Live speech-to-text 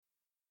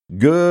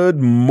Good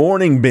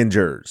morning,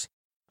 bingers.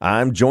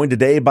 I'm joined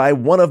today by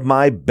one of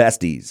my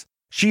besties.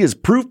 She is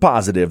proof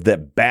positive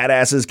that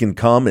badasses can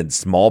come in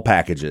small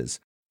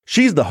packages.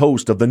 She's the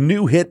host of the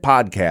new hit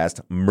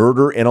podcast,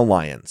 Murder in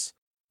Alliance.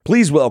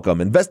 Please welcome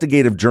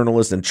investigative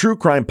journalist and true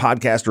crime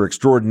podcaster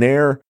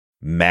extraordinaire,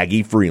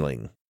 Maggie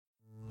Freleng.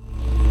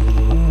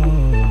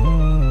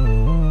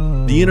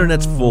 The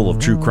internet's full of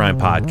true crime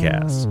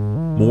podcasts.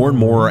 More and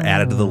more are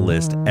added to the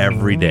list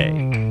every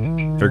day.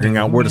 Figuring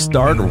out where to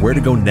start or where to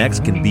go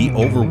next can be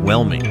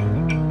overwhelming.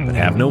 But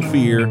have no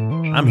fear,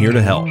 I'm here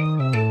to help.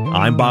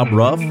 I'm Bob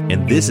Ruff,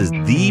 and this is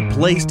the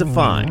place to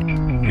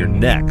find your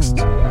next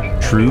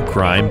true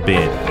crime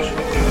binge.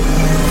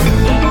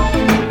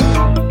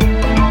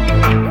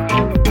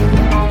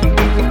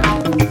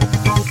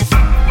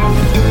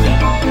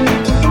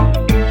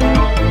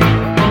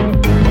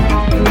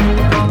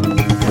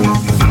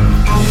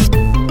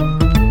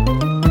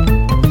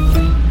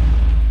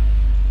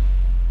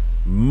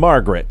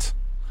 Margaret,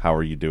 how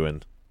are you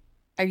doing?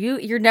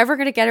 You're never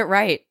going to get it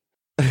right.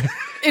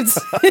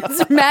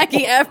 It's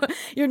Maggie.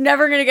 You're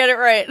never going to get it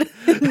right.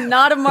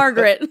 Not a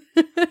Margaret.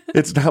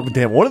 It's not,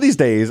 damn, one of these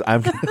days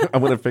I'm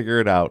going to figure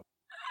it out.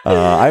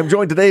 I'm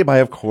joined today by,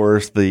 of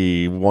course,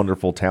 the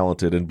wonderful,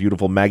 talented, and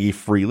beautiful Maggie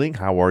Freleng.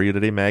 How are you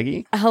today,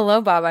 Maggie?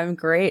 Hello, Bob. I'm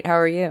great. How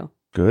are you?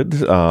 Good.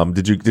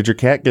 Did your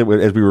cat get,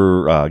 as we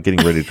were getting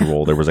ready to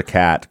roll, there was a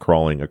cat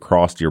crawling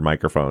across your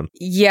microphone?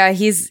 Yeah,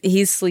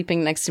 he's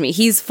sleeping next to me.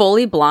 He's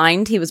fully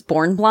blind. He was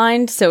born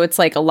blind, so it's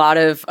like a lot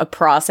of a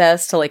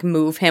process to like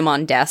move him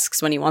on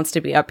desks when he wants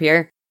to be up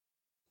here.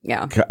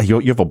 Yeah.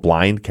 You have a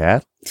blind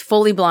cat?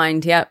 Fully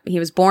blind, yep. He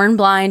was born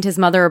blind. His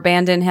mother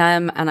abandoned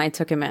him, and I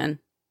took him in.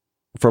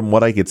 From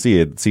what I could see,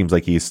 it seems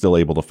like he's still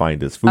able to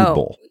find his food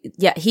bowl.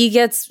 Yeah, he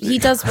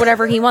does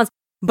whatever he wants.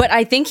 But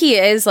I think he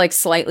is like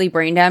slightly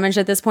brain damaged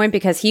at this point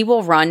because he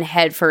will run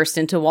headfirst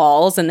into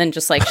walls and then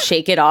just like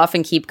shake it off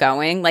and keep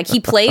going. Like he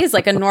plays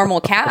like a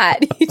normal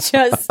cat. He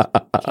just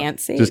can't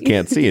see. Just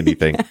can't see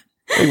anything.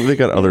 They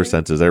got other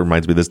senses. That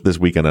reminds me, this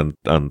weekend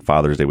on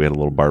Father's Day, we had a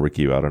little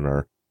barbecue out on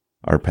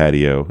our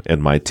patio,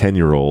 and my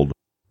 10-year-old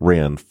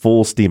ran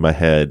full steam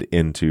ahead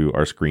into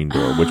our screen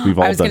door, which we've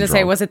all done. I was going to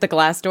say, was it the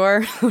glass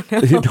door? Oh,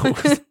 no.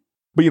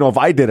 But, if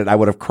I did it, I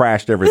would have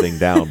crashed everything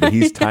down. But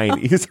he's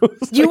tiny.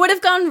 You would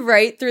have gone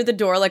right through the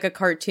door like a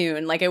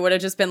cartoon. Like, it would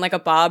have just been like a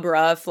Bob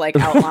Ruff, like,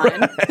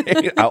 outline.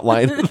 Right.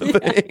 Outline of the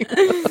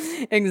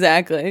thing.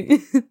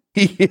 Exactly.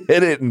 He hit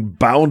it and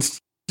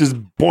bounced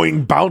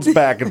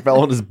back and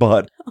fell on his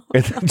butt.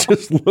 And then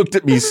just looked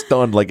at me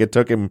stunned, like it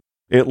took him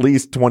at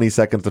least 20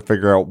 seconds to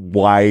figure out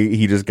why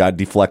he just got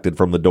deflected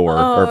from the door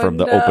or from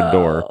the open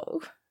door.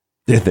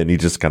 And then he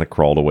just kind of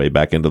crawled away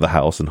back into the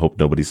house and hoped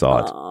nobody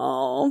saw it.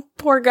 Oh,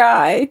 poor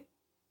guy.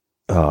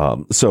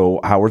 So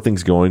how are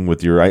things going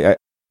with your... I'm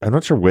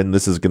not sure when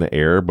this is going to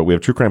air, but we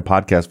have True Crime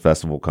Podcast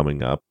Festival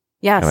coming up.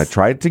 Yes. And I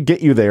tried to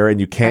get you there, and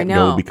you can't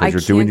go because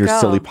you're doing your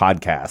silly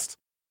podcast.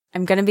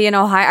 I'm going to be in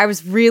Ohio. I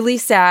was really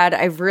sad.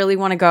 I really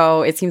want to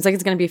go. It seems like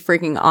it's going to be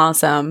freaking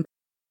awesome.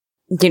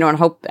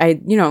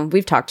 And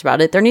we've talked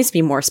about it. There needs to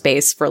be more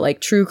space for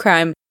like true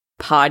crime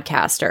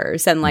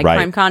podcasters, and like right.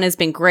 CrimeCon has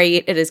been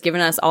great. It has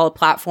given us all a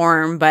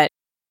platform, but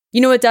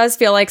it does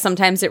feel like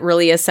sometimes it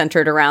really is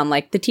centered around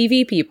like the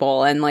TV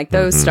people and like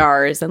those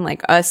stars, and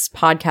like us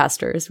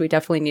podcasters, we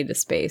definitely need a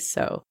space.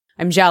 So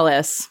I'm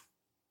jealous.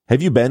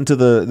 Have you been to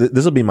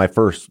this will be my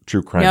first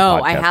true crime podcast?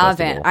 No, I haven't.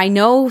 Festival. I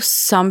know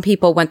some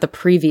people went the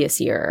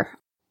previous year.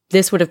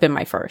 This would have been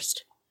my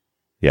first.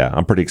 Yeah,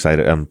 I'm pretty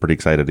excited. I'm pretty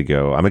excited to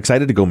go. I'm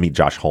excited to go meet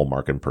Josh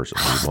Hallmark in person.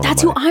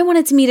 That's who I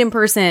wanted to meet in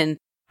person.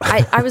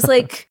 I was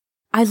like,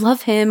 I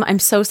love him. I'm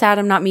so sad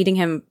I'm not meeting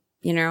him,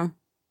 I'm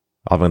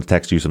going to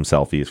text you some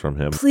selfies from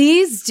him.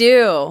 Please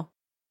do.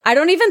 I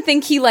don't even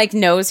think he like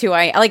knows who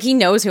I like. He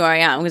knows who I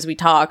am because we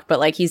talk, but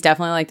like he's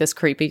definitely like this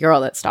creepy girl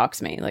that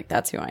stalks me. Like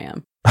that's who I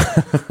am.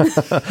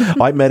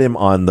 I met him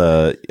on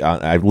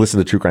I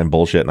listened to True Crime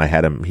Bullshit, and I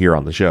had him here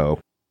on the show,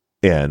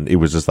 and it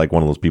was just like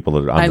one of those people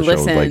that on the show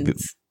was like,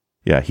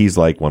 yeah, he's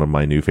like one of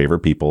my new favorite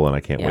people, and I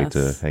can't wait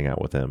to hang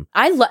out with him.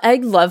 I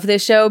love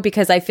this show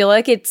because I feel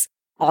like it's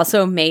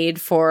also made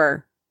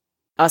for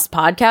us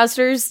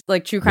podcasters,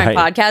 like true crime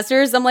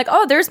podcasters. I'm like,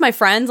 oh, there's my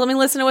friends. Let me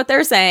listen to what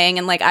they're saying.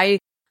 And like, I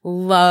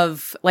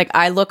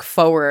look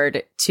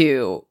forward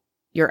to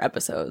your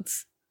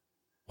episodes.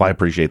 Well, I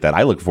appreciate that.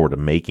 I look forward to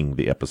making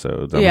the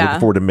episodes. I'm looking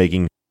forward to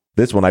making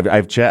this one. I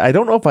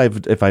don't know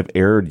if I've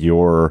aired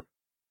your,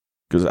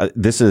 because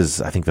this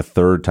is, I think, the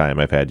third time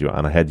I've had you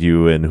on. I had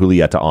you and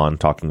Julieta on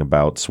talking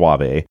about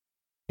Suave.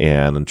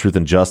 And in Truth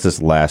and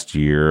Justice last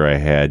year, I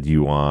had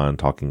you on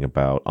talking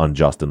about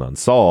Unjust and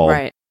Unsolved.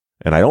 Right.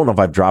 And I don't know if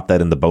I've dropped that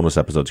in the bonus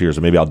episodes here,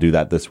 so maybe I'll do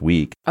that this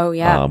week. Oh,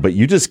 yeah. But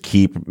you just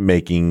keep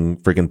making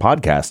freaking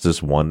podcasts,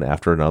 just one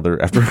after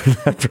another,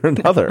 after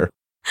another.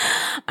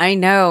 I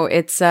know.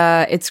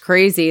 It's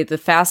crazy. The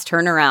fast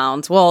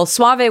turnarounds. Well,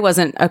 Suave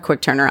wasn't a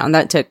quick turnaround.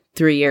 That took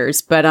 3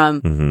 years. But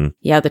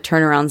yeah, the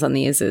turnarounds on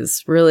these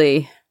is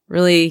really,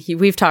 really,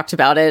 we've talked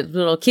about it.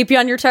 It'll keep you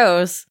on your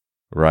toes.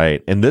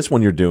 Right. And this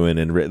one you're doing,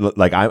 and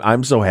like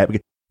I'm so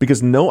happy.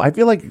 Because I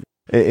feel like,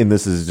 and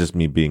this is just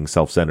me being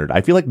self-centered,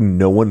 I feel like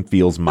no one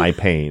feels my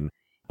pain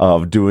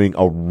of doing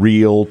a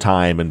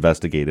real-time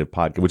investigative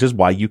podcast, which is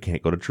why you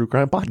can't go to true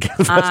crime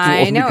podcast festivals.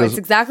 I know, it's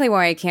exactly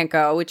why I can't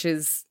go, which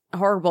is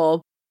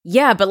horrible.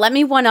 Yeah, but let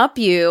me one-up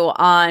you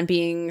on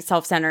being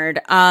self-centered.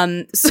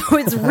 So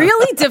it's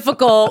really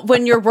difficult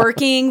when you're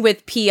working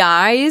with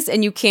PIs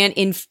and you can't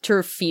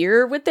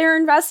interfere with their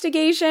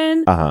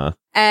investigation. Uh-huh.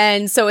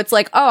 And so it's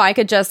like, oh, I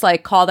could just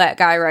like call that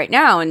guy right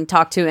now and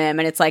talk to him.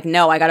 And it's like,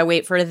 no, I got to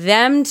wait for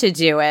them to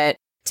do it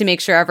to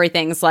make sure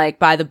everything's like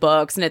by the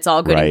books and it's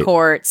all good in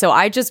court. So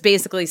I just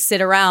basically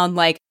sit around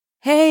like,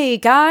 hey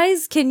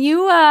guys, can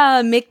you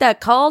make that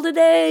call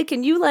today?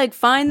 Can you like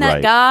find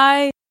that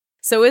guy?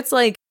 So it's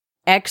like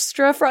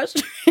extra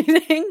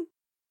frustrating.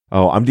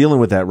 Oh, I'm dealing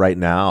with that right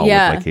now with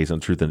my case on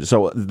Truth and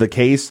So the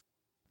case,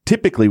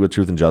 typically with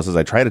Truth and Justice,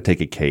 I try to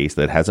take a case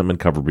that hasn't been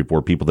covered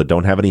before, people that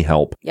don't have any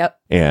help. Yep.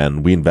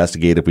 And we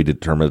investigate. If we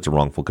determine it's a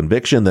wrongful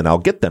conviction, then I'll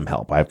get them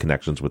help. I have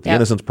connections with the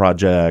Innocence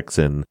Projects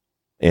and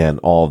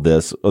all of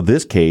this.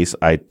 This case,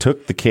 I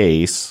took the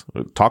case,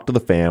 talked to the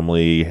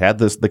family, had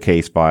the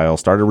case file,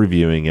 started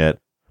reviewing it.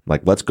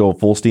 Like, let's go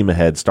full steam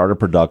ahead, started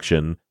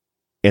production.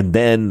 And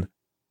then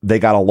they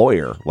got a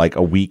lawyer like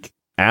a week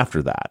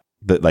after that.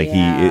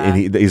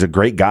 He's a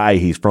great guy.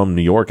 He's from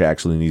New York,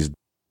 actually, and he's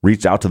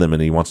reached out to them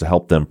and he wants to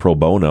help them pro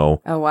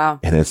bono. Oh,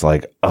 wow. And it's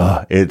like,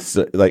 it's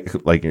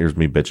like here's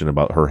me bitching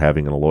about her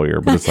having a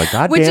lawyer, but it's like,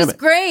 God which damn is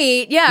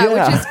great. Yeah,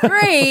 which is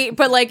great.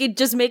 But like, it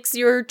just makes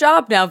your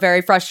job now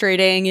very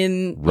frustrating.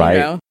 And, right. You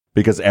know.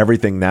 Because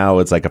everything now,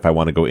 it's like, if I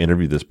want to go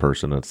interview this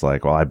person, it's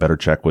like, well, I better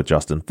check with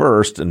Justin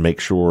first and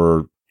make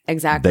sure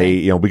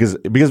exactly they, because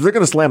they're going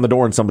to slam the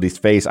door in somebody's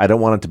face. I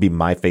don't want it to be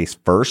my face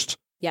first.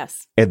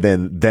 Yes. And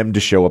then them to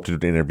show up to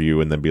the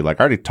interview and then be like,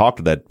 I already talked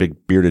to that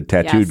big bearded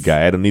tattooed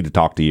guy. I don't need to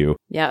talk to you.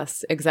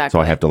 Yes, exactly.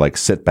 So I have to like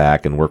sit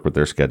back and work with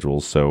their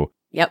schedules. So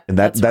yep. And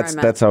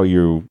that's how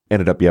you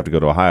ended up. You have to go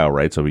to Ohio,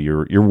 right? So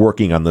you're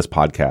working on this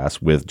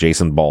podcast with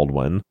Jason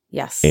Baldwin.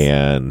 Yes.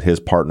 And his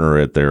partner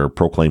at their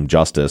Proclaim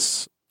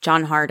Justice,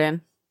 John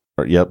Harden.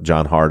 Yep,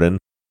 John Harden.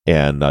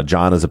 And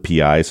John is a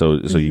PI. So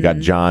you got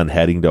John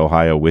heading to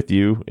Ohio with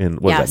you. And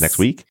what is that, next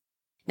week?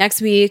 Next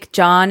week,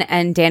 John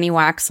and Danny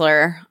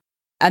Waxler.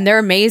 And they're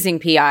amazing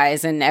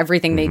PIs and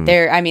everything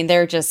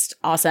they're just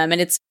awesome. And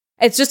it's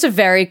just a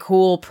very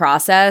cool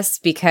process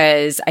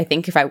because I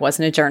think if I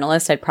wasn't a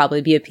journalist, I'd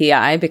probably be a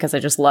PI because I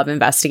just love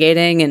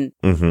investigating. And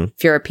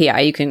if you're a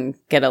PI, you can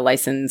get a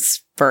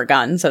license for a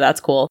gun. So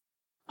that's cool.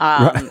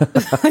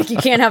 Like you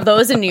can't have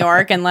those in New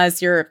York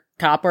unless you're a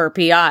cop or a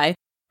PI.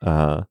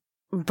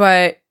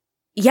 But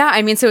yeah,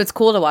 I mean, so it's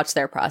cool to watch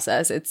their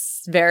process.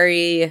 It's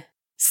very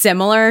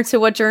similar to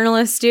what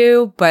journalists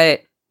do,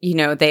 but you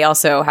know, they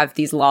also have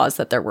these laws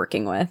that they're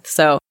working with.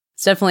 So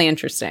it's definitely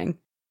interesting.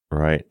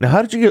 Right. Now,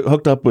 how did you get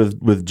hooked up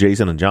with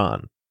Jason and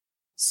John?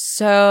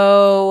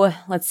 So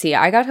let's see.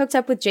 I got hooked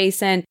up with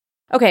Jason.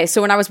 Okay.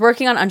 So when I was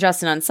working on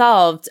Unjust and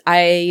Unsolved,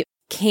 I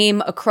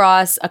came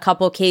across a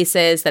couple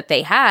cases that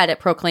they had at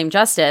Proclaim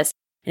Justice.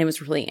 And it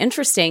was really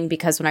interesting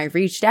because when I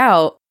reached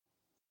out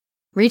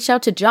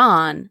to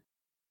John,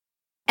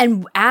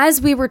 and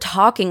as we were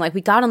talking, like we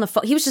got on the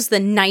phone, he was just the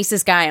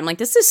nicest guy. I'm like,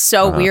 this is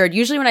so weird.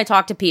 Usually when I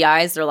talk to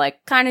PIs, they're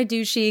like kind of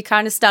douchey,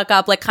 kind of stuck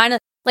up, like kind of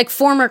like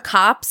former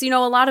cops, you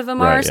know, a lot of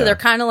them are. So they're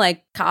kind of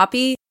like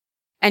coppy.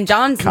 And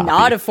John's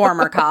not a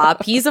former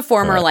cop. He's a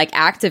former like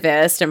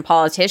activist and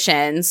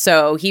politician.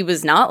 So he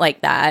was not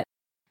like that.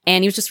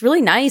 And he was just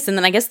really nice. And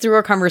then I guess through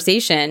our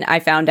conversation, I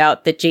found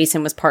out that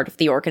Jason was part of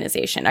the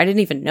organization. I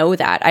didn't even know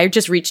that. I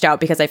just reached out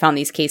because I found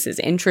these cases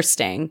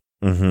interesting.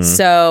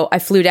 So I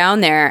flew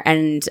down there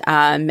and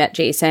met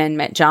Jason,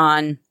 met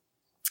John,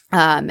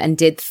 and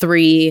did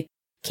 3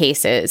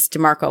 cases.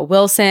 DeMarco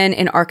Wilson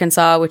in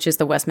Arkansas, which is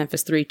the West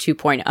Memphis 3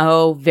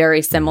 2.0,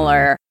 very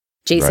similar.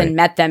 Jason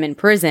met them in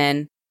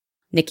prison.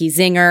 Nikki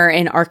Zinger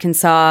in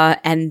Arkansas,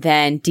 and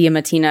then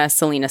Diamantina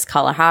Salinas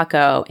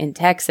Calahaco in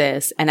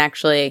Texas. And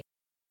actually,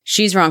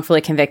 she's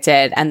wrongfully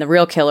convicted, and the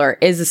real killer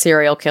is a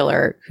serial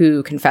killer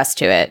who confessed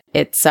to it.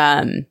 It's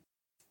the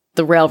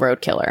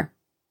railroad killer.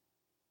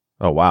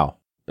 Oh, wow.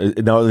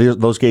 No,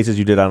 those cases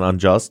you did on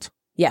Unjust?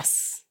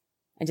 Yes,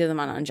 I did them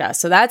on Unjust.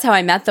 So that's how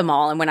I met them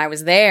all. And when I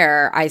was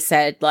there, I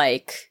said,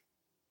 like,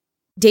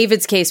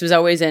 David's case was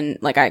always in,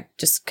 like, I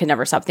just could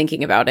never stop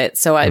thinking about it.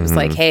 So I was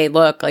like, hey,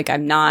 look, like,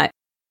 I'm not,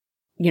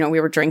 you know,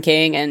 we were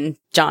drinking and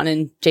John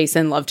and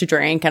Jason love to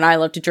drink and I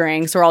love to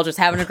drink. So we're all just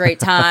having a great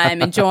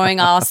time, enjoying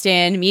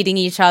Austin, meeting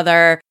each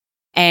other.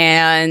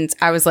 And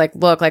I was like,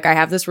 look, like, I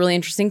have this really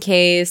interesting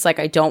case. Like,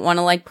 I don't want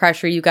to, like,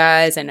 pressure you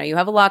guys. I know you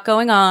have a lot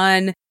going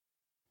on.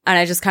 And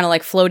I just kind of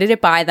like floated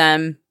it by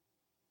them.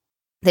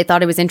 They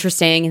thought it was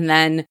interesting. And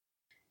then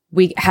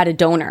we had a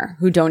donor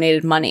who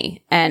donated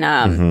money.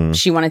 And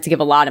she wanted to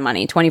give a lot of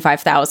money,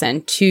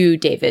 $25,000 to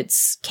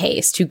David's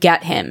case to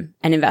get him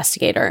an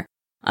investigator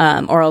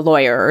or a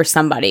lawyer or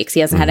somebody, because he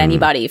hasn't had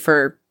anybody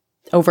for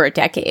over a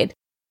decade.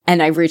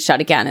 And I reached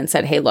out again and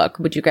said, hey, look,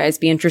 would you guys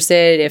be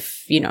interested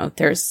if, you know,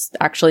 there's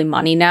actually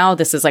money now?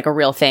 This is like a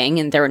real thing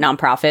and they're a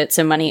nonprofit.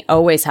 So money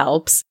always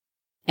helps.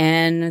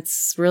 And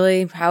it's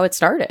really how it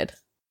started.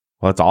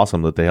 Well, it's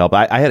awesome that they help.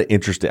 I had an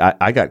interesting,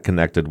 I got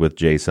connected with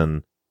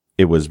Jason.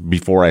 It was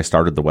before I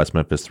started the West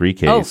Memphis 3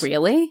 case. Oh,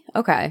 really?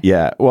 Okay.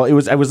 Yeah. Well,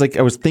 I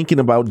was thinking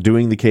about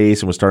doing the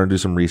case and was starting to do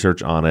some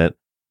research on it.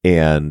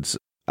 And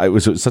it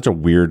was such a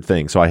weird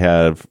thing. So I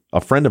have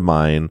a friend of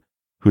mine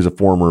who's a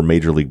former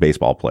Major League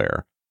Baseball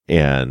player.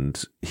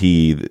 And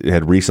he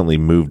had recently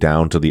moved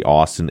down to the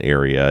Austin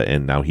area.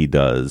 And now he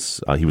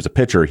was a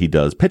pitcher. He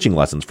does pitching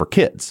lessons for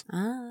kids.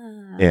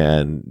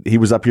 And he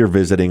was up here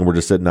visiting. We're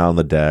just sitting out on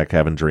the deck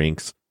having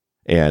drinks.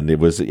 And it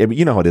was,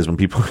 you know how it is when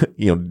people,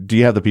 do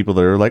you have the people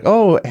that are like,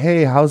 oh,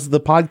 hey, how's the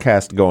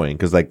podcast going?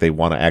 Because like they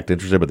want to act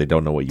interested, but they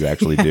don't know what you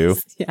actually do.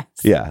 Yes.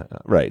 Yeah,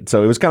 right.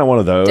 So it was kind of one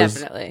of those.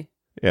 Definitely.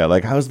 Yeah,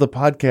 like how's the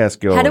podcast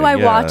going? How do I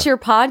watch your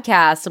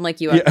podcast? I'm like,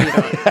 you don't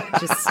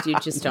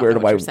just don't know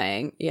what you're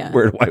saying. Yeah.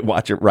 Where do I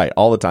watch it? Right,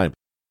 all the time.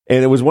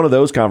 And it was one of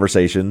those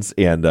conversations,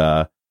 and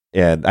I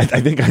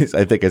think it's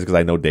because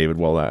I know David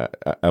well.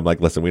 I'm like,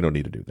 listen, we don't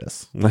need to do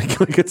this. Like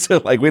it's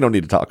like we don't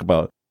need to talk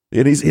about.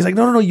 And he's like,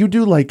 no, you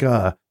do like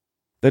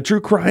the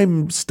true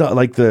crime stuff,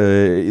 like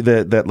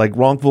that like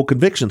wrongful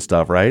conviction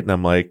stuff, right? And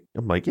I'm like,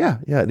 yeah.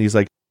 And he's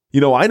like,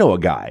 I know a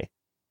guy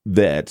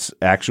that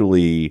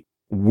actually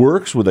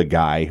works with a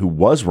guy who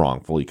was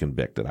wrongfully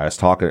convicted. I was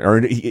talking,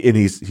 and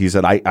he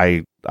said,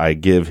 I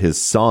give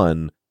his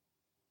son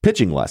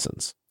pitching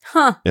lessons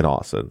in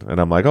Austin,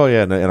 and I'm like, oh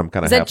yeah, and I'm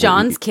kind of. Is that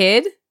John's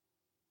kid?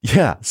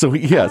 Yeah. So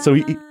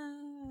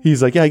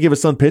he's like, yeah, I give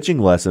his son pitching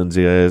lessons.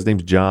 Yeah, his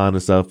name's John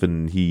and stuff.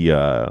 And he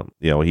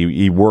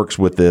works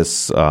with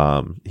this,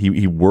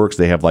 he works,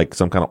 they have like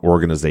some kind of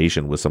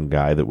organization with some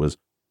guy that was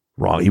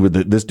wrong.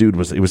 This dude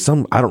was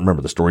some, I don't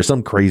remember the story,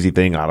 some crazy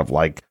thing out of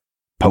like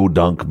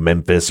Podunk,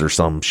 Memphis or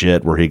some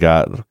shit where he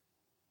got.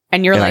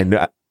 And you're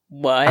like,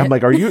 what? I'm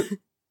like, are you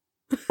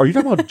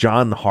talking about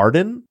John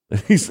Harden?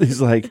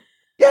 He's like,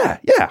 yeah,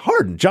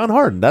 Harden, John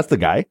Harden. That's the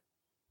guy.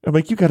 I'm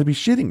like, you got to be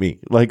shitting me.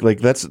 Like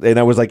that's, and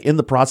I was like in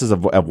the process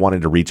of wanting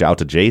to reach out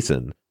to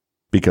Jason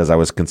because I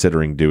was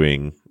considering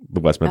doing the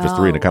West Memphis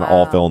 3 and it kind of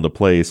all fell into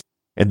place.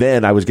 And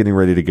then I was getting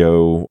ready to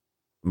go.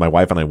 My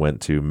wife and I went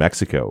to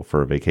Mexico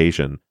for a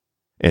vacation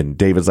and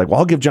David's like, well,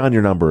 I'll give John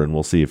your number and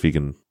we'll see if he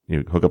can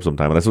hook up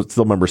sometime. And I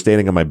still remember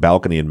standing on my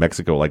balcony in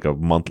Mexico like a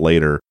month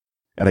later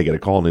and I get a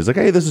call and he's like,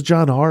 hey, this is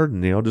John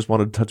Harden. Just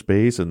wanted to touch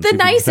base. And the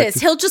nicest.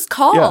 He'll just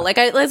call. Yeah. Like,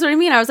 that's what I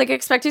mean. I was like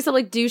expecting some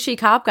like douchey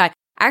cop guy.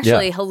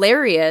 Actually,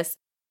 hilarious.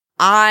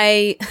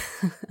 I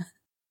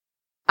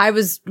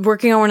was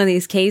working on one of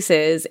these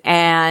cases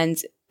and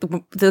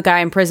the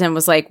guy in prison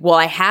was like, well,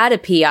 I had a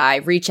PI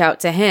reach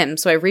out to him.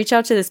 So I reach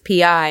out to this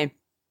PI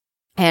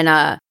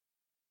and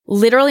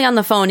literally on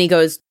the phone, he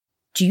goes,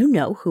 do you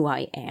know who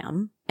I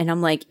am? And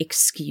I'm like,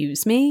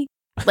 excuse me?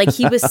 Like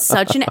he was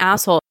such an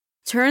asshole.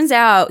 Turns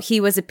out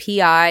he was a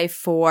PI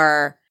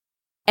for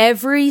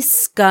every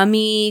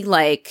scummy,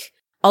 like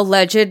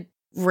alleged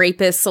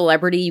rapist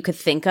celebrity you could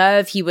think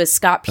of. He was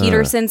Scott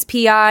Peterson's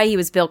PI. He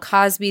was Bill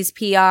Cosby's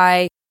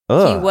PI. He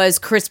was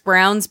Chris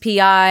Brown's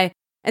PI.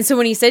 And so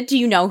when he said, do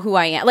you know who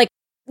I am? Like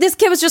this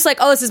kid was just like,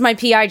 oh, this is my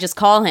PI. Just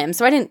call him.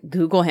 So I didn't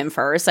Google him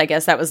first. I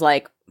guess that was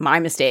like my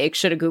mistake.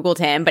 Should have Googled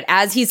him. But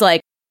as he's like,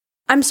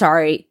 I'm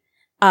sorry,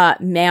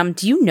 ma'am,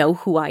 do you know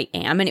who I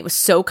am? And it was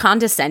so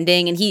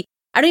condescending. And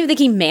I don't even think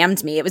he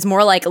ma'amed me. It was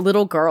more like a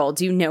little girl.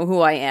 Do you know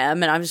who I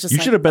am? And I was just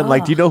you should have been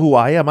like, do you know who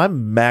I am?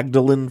 I'm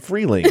Magdalene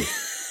Freleng.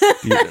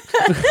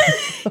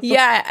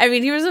 Yeah, I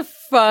mean, he was a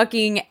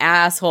fucking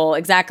asshole.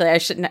 Exactly.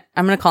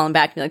 I'm going to call him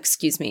back and be like,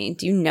 excuse me,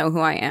 do you know who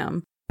I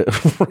am?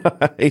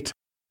 Right.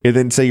 And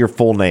then say your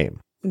full name.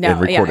 No,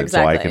 and record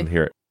exactly. it so I can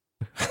hear it.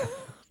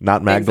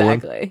 Not Magdalene?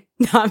 Exactly.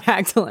 Not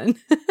Magdalene.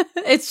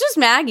 It's just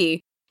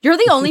Maggie. You're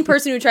the only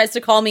person who tries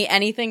to call me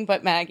anything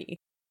but Maggie.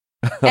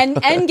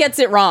 And gets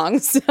it wrong,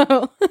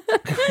 so.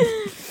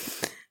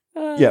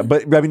 Yeah,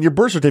 but I mean, your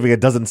birth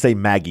certificate doesn't say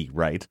Maggie,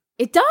 right?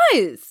 It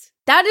does.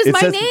 That is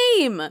my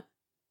name.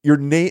 Your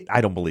name? I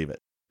don't believe it.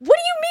 What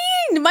do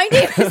you mean? My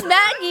name is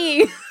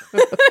Maggie.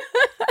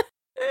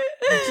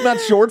 It's not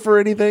short for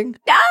anything?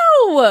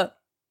 No.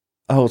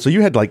 Oh, so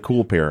you had like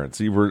cool parents.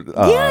 You were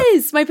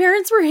yes, my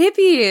parents were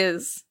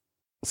hippies.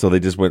 So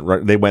they just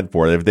went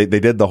for it. They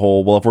did the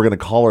whole, well, if we're going to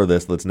call her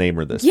this, let's name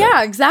her this.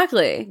 Yeah, thing.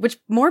 exactly. Which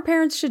more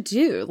parents should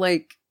do.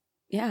 Like,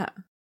 yeah.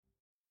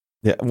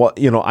 Yeah. Well,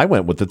 I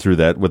went with it through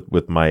that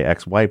with my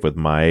ex-wife, with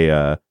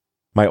my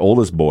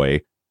oldest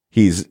boy.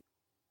 His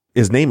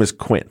name is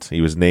Quint.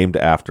 He was named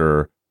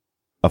after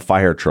a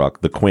fire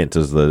truck. The Quint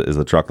is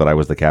the truck that I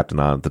was the captain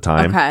on at the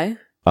time. Okay.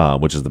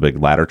 Which is the big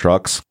ladder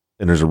trucks.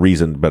 And there's a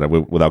reason, but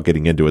without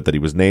getting into it, that he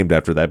was named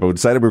after that. But we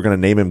decided we were going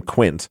to name him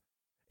Quint.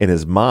 And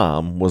his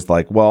mom was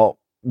like, well,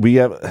 we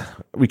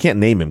can't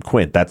name him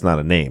Quint. That's not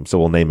a name. So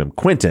we'll name him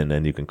Quentin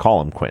and you can call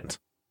him Quint.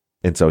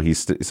 And so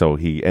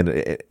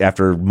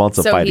after months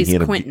of fighting, he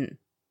ended Quentin.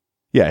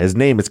 Yeah, his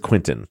name is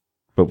Quentin,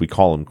 but we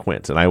call him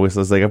Quint. And I was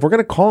like, if we're going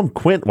to call him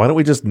Quint, why don't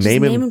we just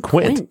name him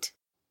Quint?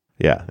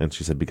 Yeah. And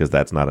she said, because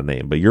that's not a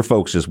name, but your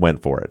folks just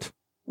went for it.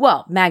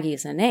 Well, Maggie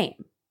is a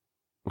name.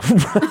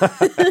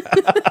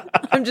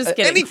 I'm just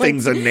kidding.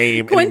 Anything's a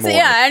name anymore.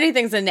 Yeah,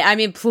 anything's a name. I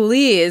mean,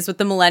 please, with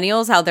the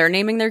millennials, how they're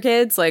naming their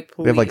kids, like,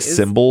 please. They have like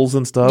symbols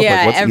and stuff.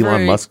 Yeah, like, what's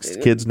Elon Musk's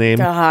kid's name?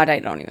 God, I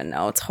don't even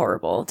know. It's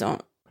horrible.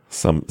 Don't.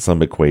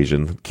 Some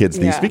equation. Kids.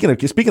 Speaking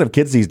of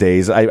kids these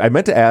days, I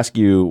meant to ask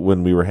you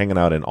when we were hanging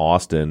out in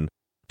Austin.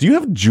 Do you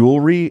have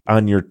jewelry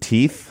on your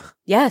teeth?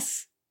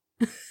 Yes.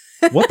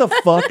 What the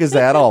fuck is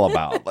that all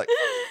about? Like.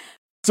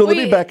 So let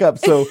me back up.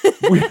 So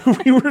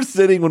we were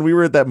sitting when we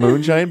were at that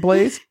moonshine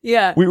place.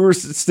 Yeah. We were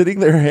sitting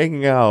there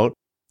hanging out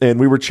and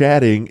we were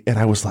chatting and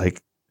I was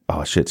like,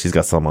 oh shit, she's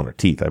got some on her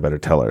teeth. I better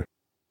tell her.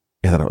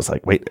 And then I was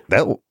like, wait,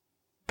 that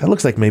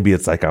looks like maybe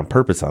it's like on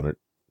purpose on it.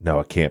 No,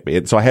 it can't be.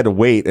 And so I had to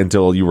wait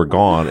until you were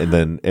gone and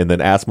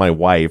then ask my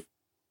wife.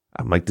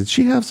 I'm like, did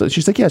she have some?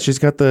 She's like, yeah, she's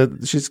got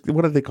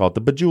what do they call it?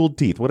 The bejeweled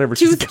teeth, whatever.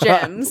 Tooth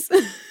gems.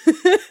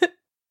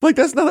 Like,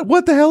 that's not,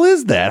 what the hell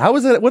is that? How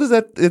is that? What is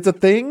that? It's a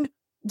thing?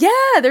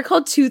 Yeah, they're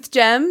called tooth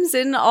gems,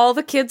 and all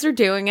the kids are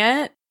doing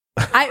it.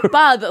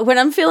 Bob, when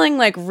I'm feeling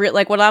like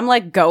when I'm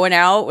like going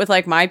out with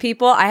like my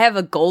people, I have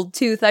a gold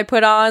tooth I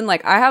put on.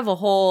 Like I have a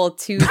whole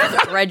tooth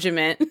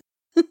regimen.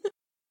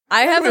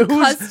 I have a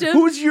custom.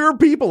 Who's your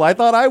people? I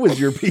thought I was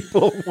your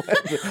people.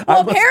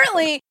 Well,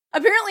 apparently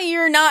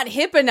you're not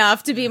hip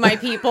enough to be my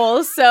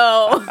people.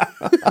 So,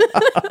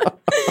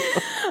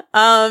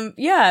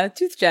 yeah,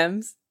 tooth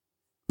gems.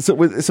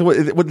 So is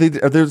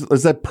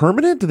that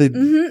permanent? Do they?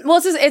 Mm-hmm.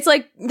 Well, it's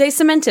like they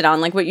cement it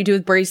on, like what you do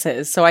with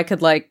braces. So I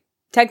could like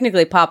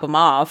technically pop them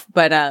off,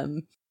 but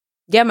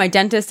yeah, my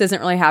dentist isn't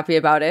really happy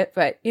about it.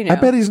 But you know, I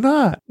bet he's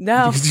not.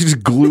 No, you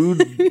just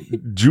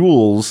glued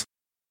jewels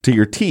to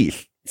your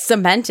teeth.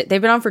 Cement it.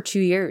 They've been on for 2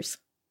 years.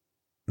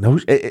 No,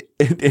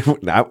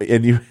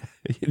 and you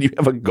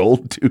have a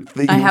gold tooth.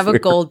 I have a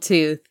gold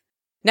tooth.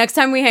 Next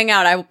time we hang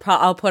out,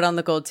 I'll put on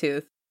the gold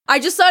tooth. I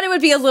just thought it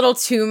would be a little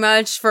too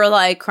much for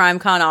like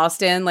CrimeCon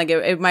Austin. Like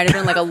it might have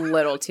been like a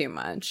little too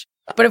much.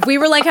 But if we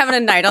were like having a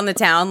night on the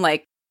town,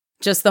 like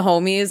just the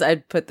homies,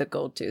 I'd put the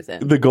gold tooth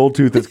in. The gold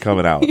tooth is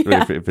coming out.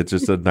 Yeah. If it's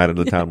just a night on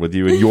the town with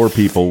you and your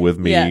people with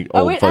me,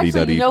 old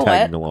fuddy-duddy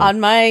tagging along.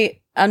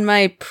 On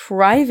my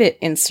private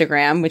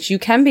Instagram, which you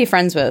can be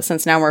friends with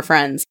since now we're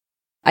friends,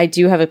 I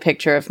do have a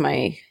picture of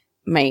my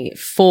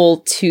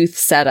full tooth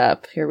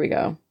setup. Here we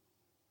go.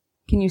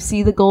 Can you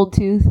see the gold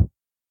tooth?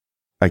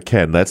 I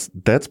can. That's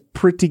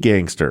pretty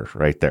gangster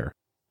right there.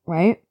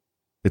 Right?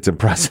 It's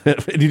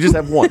impressive. And you just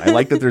have one. I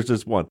like that there's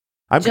just one.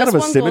 I'm just kind of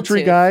a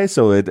symmetry guy,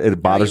 so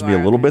it bothers me a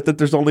little bit that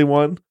there's only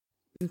one.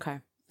 Okay.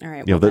 All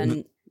right. Well,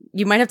 then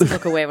you might have to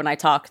look away when I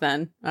talk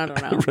then. I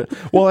don't know.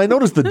 Well, I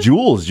noticed the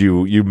jewels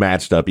you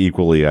matched up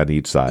equally on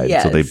each side,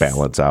 yes. So they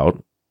balance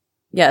out.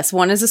 Yes.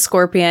 One is a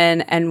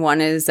scorpion and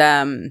one is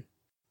a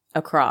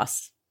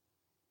cross.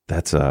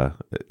 That's something.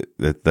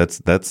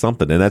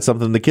 And that's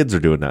something the kids are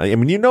doing now. I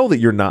mean, you know that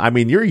you're not, I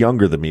mean, you're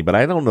younger than me, but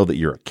I don't know that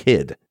you're a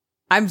kid.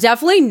 I'm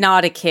definitely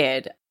not a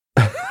kid.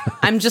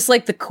 I'm just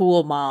like the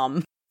cool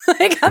mom.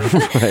 Like I'm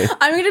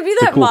gonna be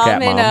that cool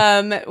mom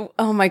in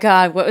oh my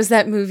God, what was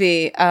that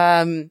movie?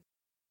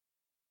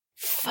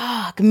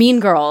 Mean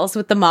Girls,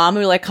 with the mom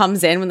who like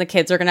comes in when the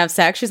kids are gonna have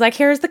sex. She's like,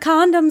 "Here's the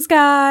condoms,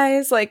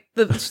 guys." Like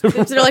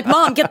they're like,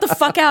 "Mom, get the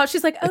fuck out."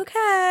 She's like,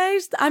 "Okay,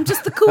 I'm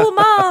just the cool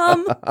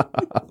mom."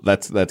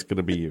 That's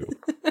gonna be you.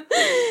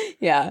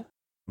 Yeah.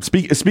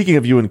 Speaking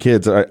of you and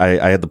kids,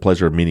 I had the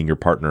pleasure of meeting your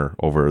partner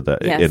over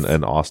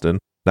in Austin.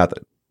 Not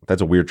that.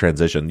 That's a weird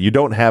transition. You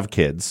don't have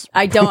kids.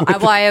 I don't.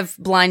 I have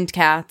blind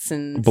cats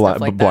and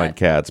stuff like that. Blind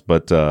cats,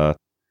 but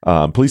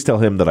please tell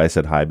him that I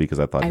said hi because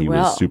I thought he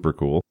was super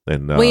cool.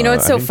 And well, you know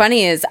what's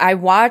funny is I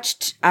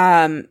watched,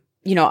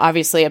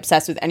 obviously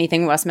obsessed with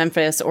anything West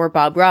Memphis or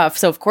Bob Ruff.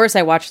 So of course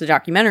I watched the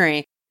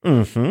documentary.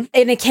 Mm-hmm.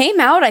 And it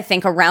came out, I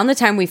think, around the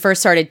time we first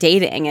started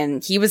dating,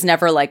 and he was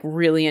never like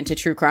really into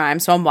true crime.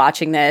 So I'm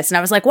watching this, and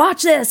I was like,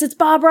 "Watch this! It's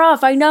Bob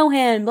Ruff. I know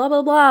him." Blah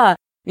blah blah. And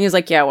he was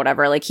like, "Yeah,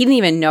 whatever." Like he didn't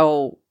even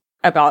know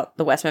about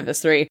the West Memphis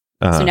 3.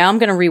 So now I'm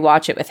going to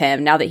rewatch it with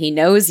him. Now that he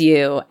knows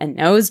you and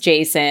knows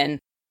Jason,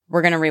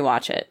 we're going to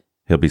rewatch it.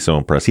 He'll be so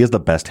impressed. He has the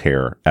best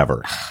hair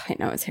ever. I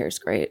know, his hair's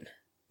great.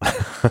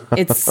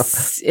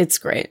 It's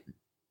great.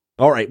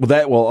 All right.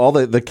 Well, all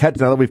the cat.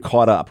 Now that we've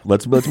caught up,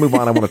 let's move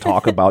on. I want to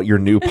talk about your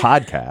new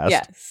podcast.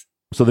 Yes.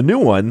 So the new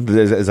one,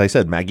 as I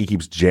said, Maggie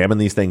keeps jamming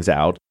these things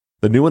out.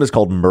 The new one is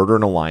called Murder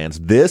and Alliance.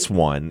 This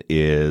one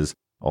is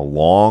a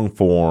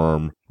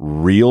long-form,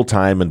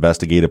 real-time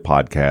investigative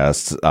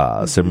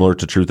podcast, similar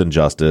to Truth and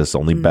Justice,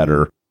 only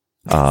better.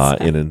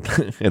 And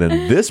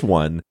in this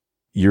one,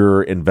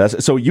 you're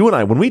So you and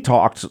I, when we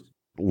talked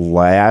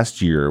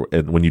last year,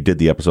 and when you did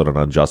the episode on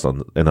Unjust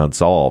and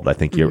Unsolved, I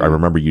think I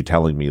remember you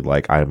telling me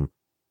like I'm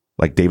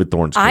like David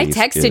Thorne's case. I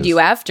texted you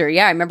after.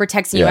 Yeah, I remember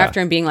texting you after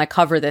and being like,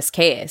 "Cover this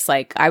case."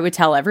 Like I would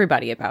tell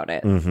everybody about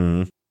it.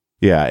 Mm-hmm.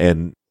 Yeah,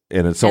 and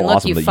it's so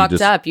awesome you that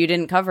fucked up. You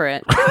didn't cover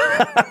it.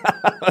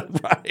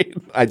 Right,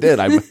 I did.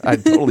 I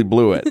totally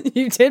blew it.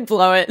 You did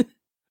blow it.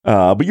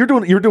 But you're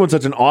doing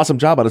such an awesome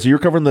job on it. So you're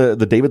covering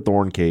the David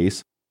Thorne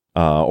case.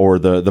 or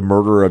the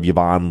murder of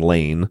Yvonne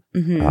Lane,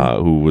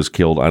 who was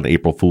killed on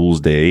April Fool's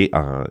Day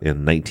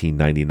in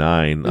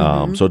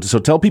 1999. So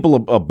tell people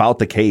about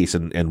the case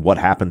and what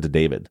happened to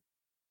David.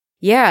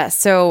 Yeah,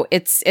 so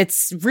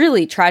it's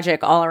really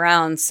tragic all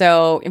around.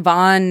 So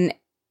Yvonne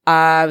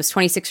was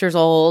 26 years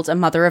old, a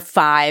mother of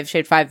 5. She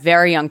had 5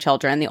 very young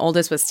children. The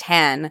oldest was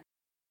 10.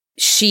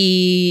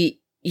 She,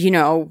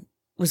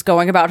 was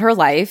going about her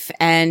life,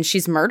 and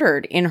she's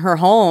murdered in her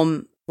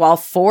home while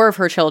 4 of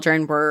her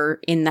children were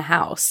in the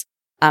house.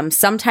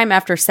 Sometime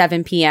after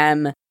 7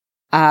 p.m.,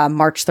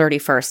 March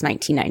 31st,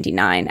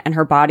 1999, and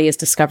her body is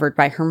discovered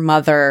by her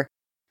mother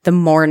the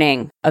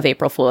morning of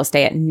April Fool's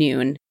Day at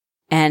noon.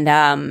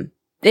 And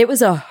it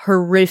was a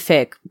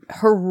horrific,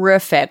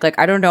 like,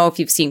 I don't know if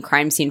you've seen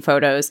crime scene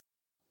photos.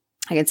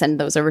 I can send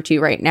those over to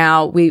you right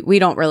now. We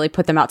don't really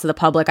put them out to the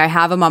public. I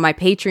have them on my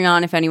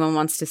Patreon if anyone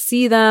wants to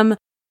see them.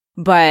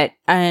 But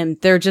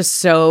they're just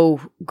so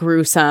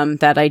gruesome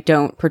that I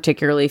don't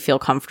particularly feel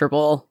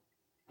comfortable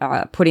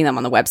putting them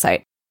on the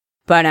website.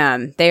 But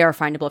they are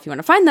findable if you want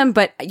to find them.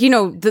 But,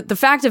 the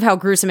fact of how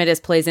gruesome it is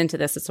plays into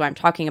this. That's why I'm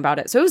talking about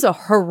it. So it was a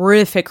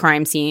horrific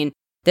crime scene.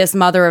 This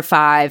mother of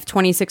 5,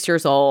 26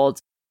 years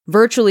old,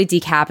 virtually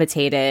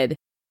decapitated.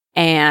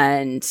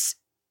 And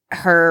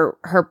her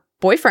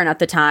boyfriend at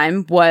the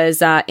time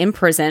was in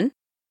prison.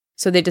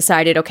 So they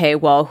decided, okay,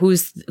 well,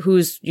 who's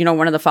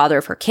one of the father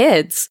of her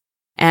kids?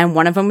 And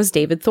one of them was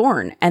David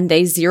Thorne. And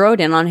they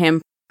zeroed in on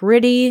him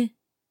pretty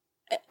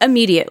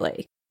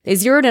immediately. They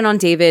zeroed in on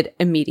David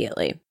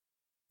immediately.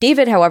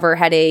 David, however,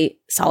 had a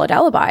solid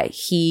alibi.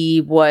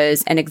 He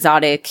was an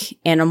exotic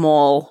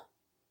animal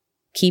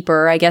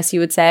keeper, I guess you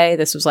would say.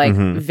 This was like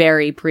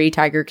very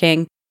pre-Tiger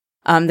King.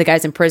 The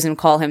guys in prison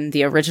call him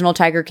the original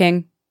Tiger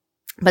King.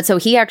 But so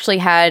he actually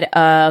had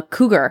a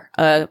cougar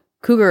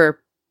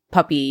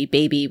puppy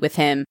baby with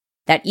him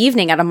that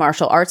evening at a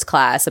martial arts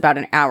class about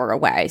an hour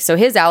away. So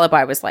his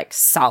alibi was like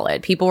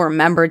solid. People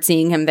remembered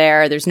seeing him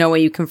there. There's no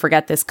way you can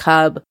forget this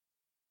cub.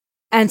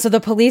 And so the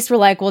police were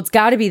like, well, it's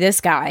got to be this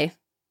guy.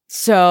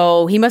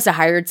 So he must have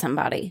hired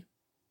somebody.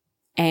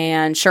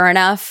 And sure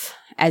enough,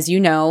 as you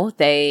know,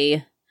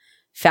 they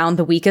found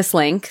the weakest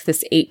link,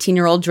 this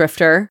 18-year-old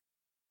drifter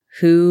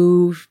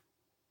who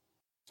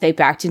they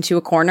backed into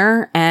a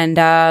corner and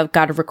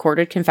got a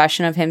recorded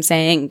confession of him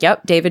saying,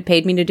 yep, David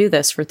paid me to do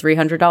this for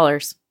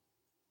 $300.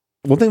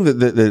 One thing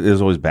that has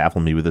always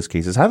baffled me with this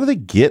case is how did they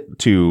get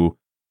to,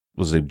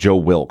 was it Joe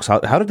Wilkes?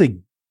 How did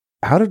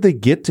they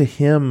get to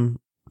him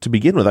to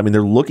begin with? I mean,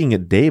 they're looking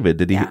at David.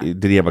 Did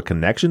he have a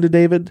connection to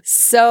David?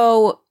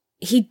 So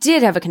he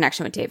did have a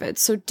connection with David.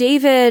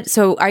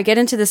 So I get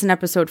into this in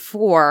episode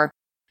 4.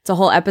 It's a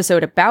whole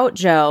episode about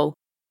Joe,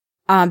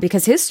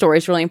 because his story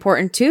is really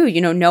important too.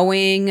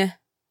 Knowing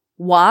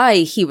why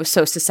he was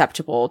so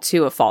susceptible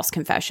to a false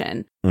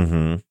confession.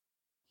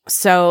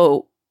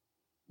 So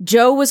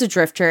Joe was a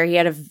drifter. He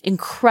had an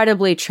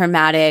incredibly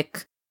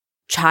traumatic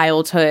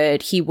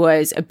childhood. He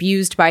was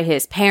abused by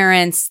his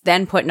parents,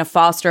 then put in a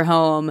foster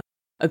home,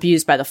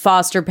 abused by the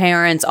foster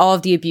parents. All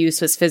of the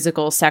abuse was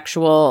physical,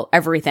 sexual,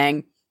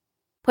 everything.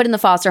 Put in the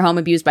foster home,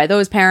 abused by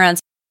those parents,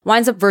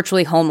 winds up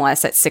virtually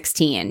homeless at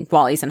 16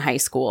 while he's in high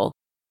school.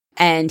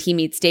 And he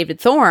meets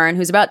David Thorne,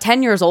 who's about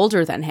 10 years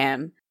older than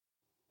him.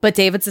 But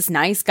David's this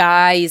nice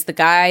guy. He's the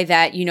guy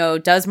that,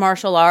 does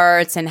martial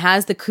arts and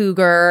has the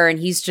cougar, and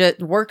he's just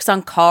works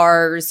on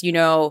cars.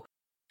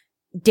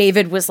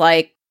 David was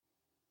like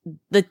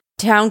the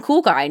town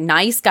cool guy,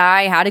 nice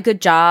guy, had a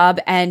good job.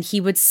 And he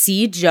would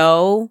see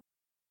Joe,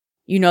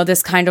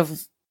 this kind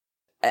of,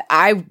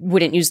 I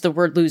wouldn't use the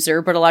word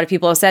loser, but a lot of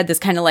people have said this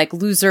kind of like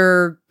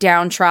loser,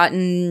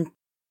 downtrodden,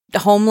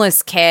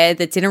 homeless kid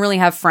that didn't really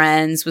have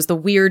friends, was the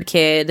weird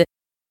kid.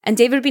 And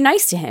David would be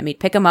nice to him. He'd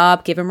pick him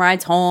up, give him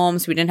rides home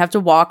so he didn't have to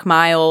walk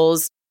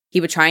miles.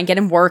 He would try and get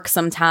him work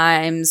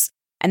sometimes.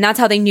 And that's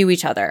how they knew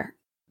each other.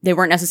 They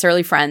weren't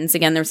necessarily friends.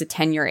 Again, there was a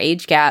 10-year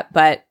age gap,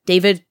 but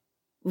David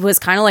was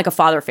kind of like a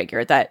father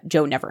figure that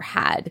Joe never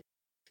had.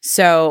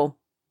 So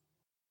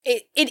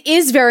it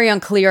is very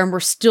unclear, and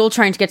we're still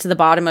trying to get to the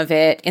bottom of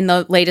it. In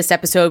the latest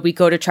episode, we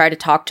go to try to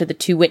talk to the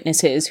 2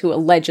 witnesses who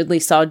allegedly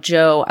saw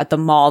Joe at the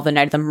mall the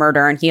night of the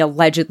murder, and he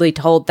allegedly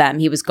told them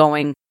he was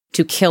going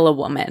to kill a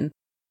woman.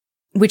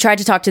 We tried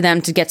to talk to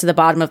them to get to the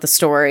bottom of the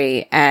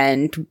story,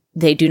 and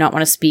they do not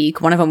want to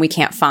speak. One of them we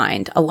can't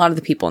find. A lot of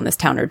the people in this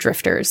town are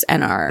drifters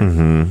and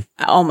are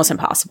almost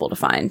impossible to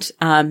find.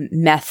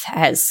 Meth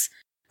has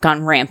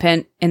gone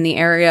rampant in the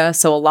area,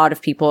 so a lot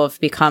of people have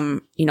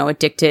become,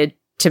 addicted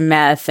to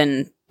meth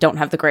and don't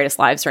have the greatest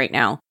lives right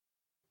now.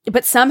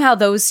 But somehow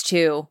those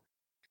 2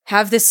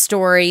 have this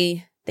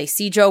story. They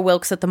see Joe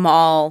Wilkes at the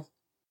mall.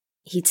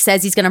 He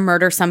says he's going to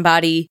murder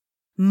somebody.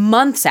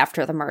 Months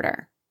after the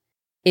murder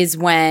is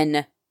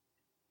when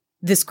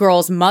this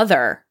girl's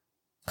mother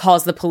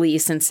calls the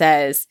police and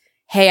says,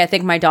 hey, I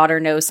think my daughter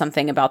knows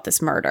something about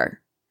this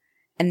murder.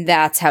 And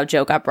that's how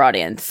Joe got brought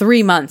in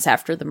 3 months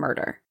after the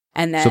murder.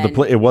 And then,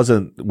 so it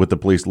wasn't with the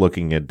police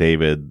looking at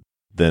David,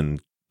 then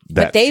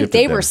that but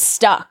they were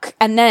stuck.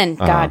 And then,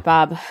 God,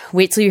 Bob,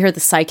 wait till you hear the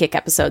psychic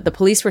episode. The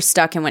police were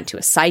stuck and went to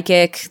a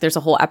psychic. There's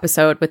a whole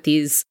episode with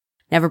these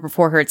never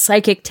before heard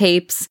psychic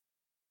tapes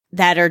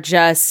that are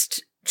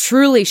just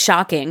truly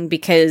shocking,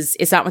 because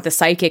it's not what the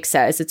psychic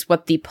says. It's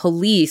what the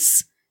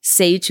police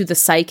say to the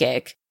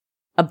psychic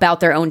about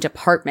their own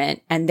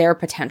department and their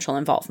potential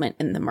involvement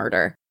in the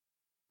murder.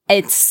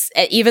 It's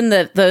even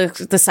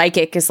the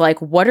psychic is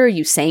like, what are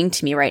you saying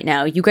to me right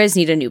now? You guys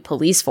need a new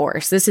police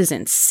force. This is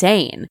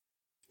insane.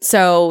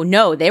 So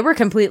no, they were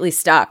completely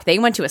stuck. They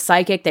went to a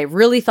psychic. They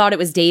really thought it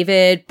was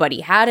David, but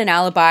he had an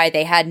alibi.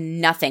 They had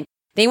nothing.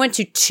 They went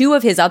to two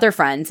of his other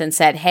friends and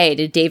said, hey,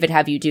 did David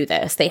have you do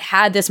this? They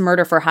had this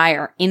murder for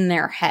hire in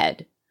their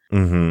head.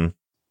 Mm-hmm.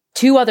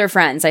 Two other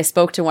friends, I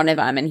spoke to one of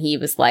them and he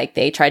was like,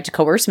 they tried to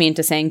coerce me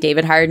into saying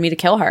David hired me to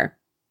kill her.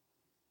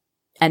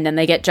 And then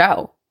they get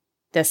Joe,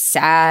 the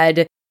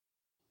sad,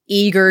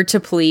 eager to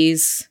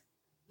please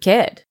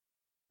kid.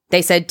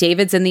 They said,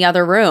 David's in the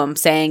other room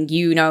saying,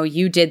 you know,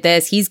 you did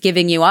this. He's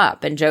giving you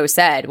up. And Joe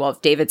said, well,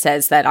 if David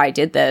says that I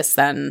did this,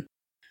 then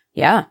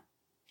I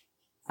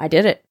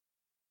did it.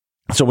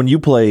 So when you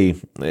play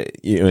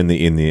in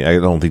the, I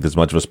don't think there's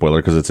much of a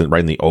spoiler because it's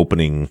right in the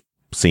opening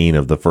scene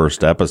of the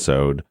first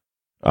episode.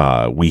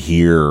 We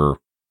hear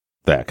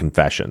that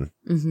confession,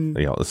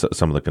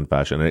 some of the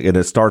confession, and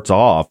it starts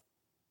off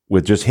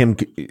with just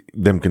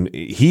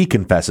he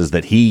confesses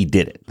that he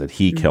did it, that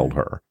he killed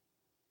her.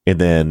 And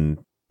then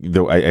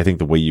I think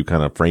the way you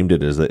kind of framed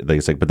it is that they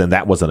say, but then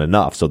that wasn't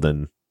enough. So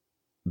then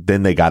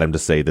they got him to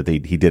say that he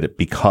did it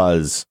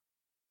because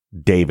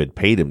David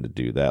paid him to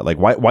do that. Like,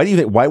 why do you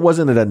think, why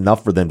wasn't it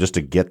enough for them just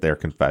to get their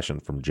confession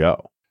from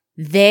Joe?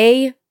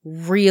 They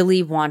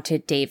really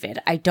wanted David.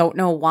 I don't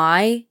know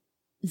why.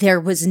 There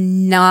was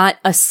not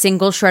a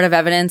single shred of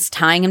evidence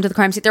tying him to the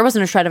crime scene. There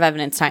wasn't a shred of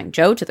evidence tying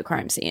Joe to the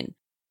crime scene.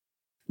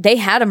 They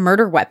had a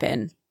murder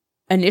weapon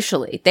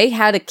initially. They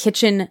had a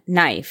kitchen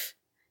knife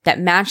that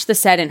matched the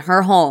set in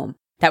her home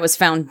that was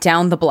found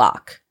down the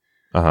block.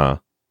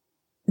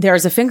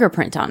 There's a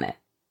fingerprint on it.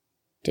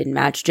 Didn't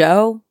match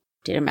Joe.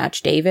 Didn't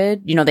match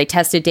David. You know, they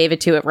tested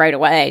David to it right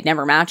away.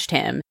 Never matched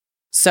him.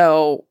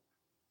 So,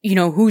 you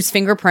know, whose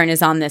fingerprint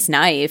is on this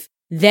knife?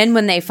 Then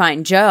when they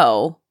find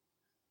Joe,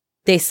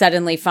 they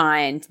suddenly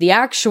find the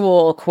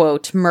actual,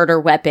 quote, murder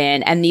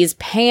weapon and these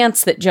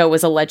pants that Joe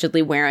was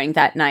allegedly wearing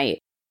that night,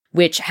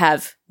 which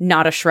have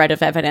not a shred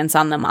of evidence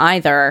on them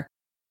either.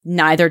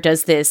 Neither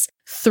does this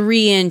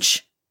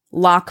 3-inch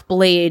lock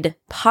blade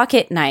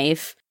pocket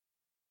knife.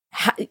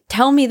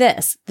 Tell me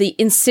this. The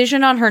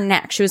incision on her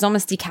neck, she was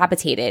almost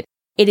decapitated.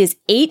 It is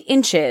 8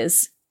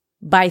 inches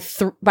by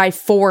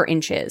 4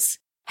 inches.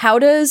 How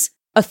does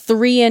a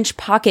 3-inch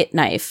pocket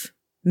knife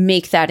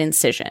make that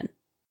incision?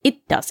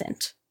 It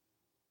doesn't.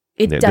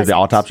 Did the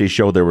autopsy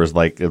show there was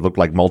it looked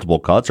like multiple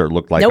cuts, or it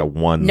looked like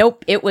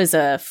Nope. It was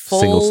a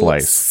full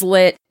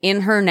slit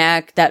in her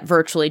neck that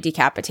virtually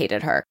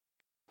decapitated her.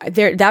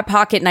 That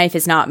pocket knife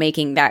is not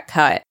making that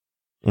cut.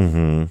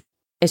 Mm-hmm.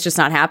 It's just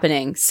not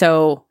happening.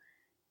 So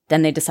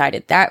then they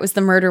decided that was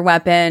the murder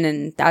weapon,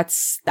 and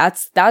that's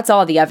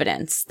all the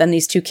evidence. Then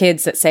these two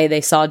kids that say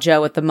they saw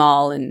Joe at the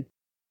mall and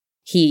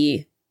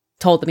he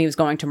told them he was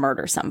going to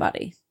murder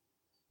somebody.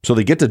 So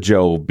they get to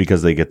Joe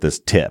because they get this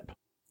tip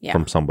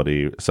from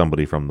somebody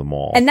from the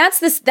mall. And that's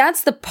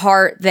the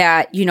part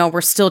that, you know,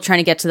 we're still trying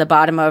to get to the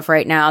bottom of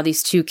right now.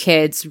 These two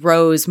kids,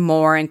 Rose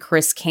Moore and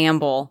Chris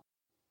Campbell,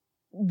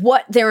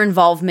 what their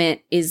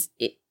involvement is,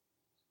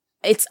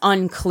 it's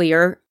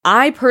unclear.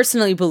 I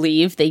personally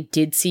believe they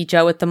did see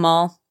Joe at the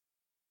mall.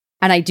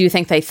 And I do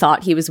think they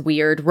thought he was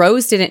weird.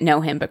 Rose didn't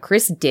know him, but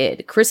Chris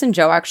did. Chris and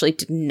Joe actually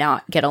did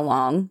not get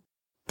along.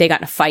 They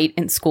got in a fight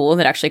in school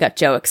that actually got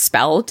Joe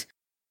expelled.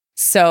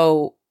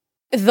 So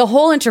the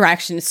whole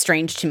interaction is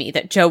strange to me,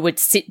 that Joe would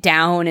sit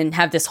down and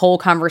have this whole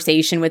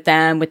conversation with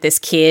them, with this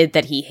kid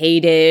that he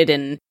hated.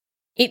 And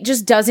it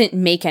just doesn't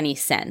make any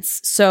sense.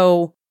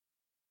 So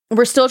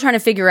we're still trying to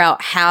figure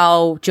out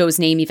how Joe's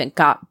name even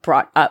got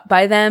brought up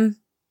by them,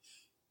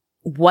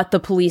 what the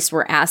police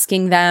were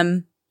asking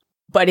them,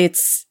 but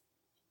it's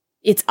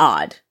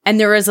odd. And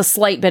there is a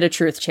slight bit of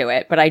truth to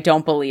it, but I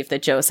don't believe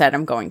that Joe said,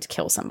 I'm going to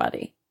kill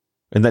somebody.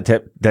 And that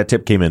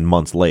tip came in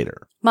months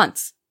later.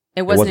 Months.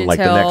 It wasn't like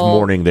the next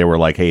morning they were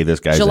like, hey, this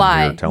guy's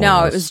July. in here telling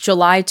us. No, it was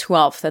July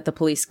 12th that the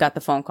police got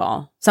the phone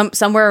call.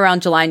 Somewhere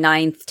around July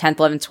 9th, 10th,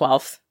 11th,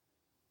 12th.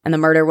 And the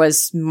murder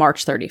was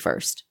March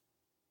 31st.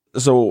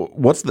 So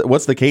what's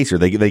the case here?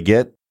 They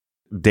get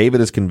David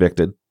is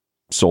convicted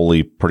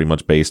solely pretty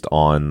much based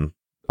on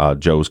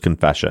Joe's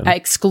confession.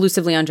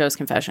 Exclusively on Joe's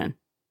confession.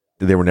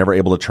 They were never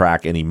able to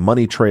track any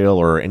money trail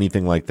or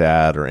anything like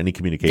that, or any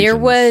communication. There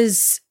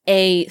was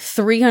a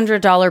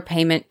 $300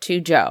 payment to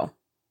Joe.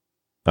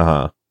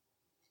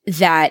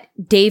 That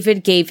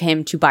David gave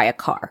him to buy a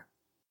car.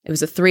 It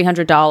was a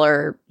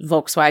 $300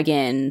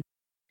 Volkswagen,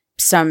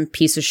 some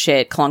piece of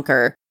shit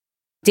clunker.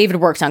 David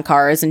worked on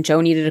cars and Joe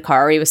needed a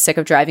car. He was sick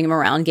of driving him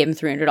around, gave him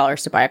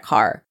 $300 to buy a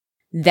car.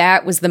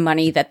 That was the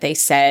money that they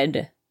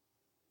said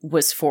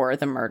was for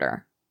the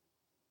murder.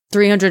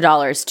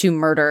 $300 to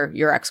murder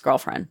your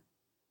ex-girlfriend.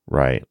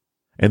 Right.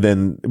 And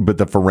then, but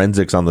the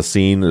forensics on the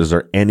scene, is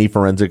there any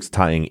forensics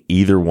tying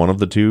either one of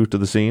the two to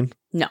the scene?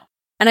 No.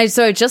 And I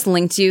just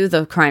linked you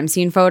the crime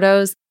scene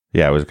photos.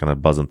 Yeah, I was kind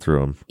of buzzing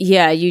through them.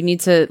 Yeah, you need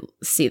to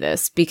see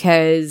this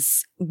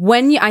because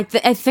I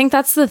think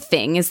that's the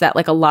thing is that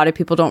like a lot of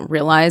people don't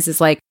realize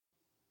is like,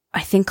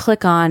 I think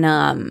click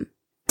on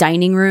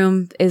dining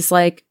room is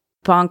like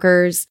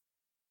bonkers.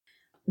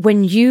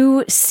 When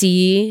you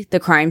see the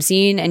crime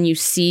scene and you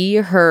see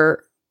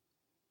her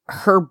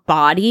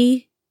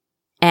body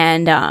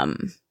and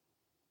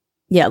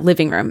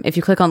living room. If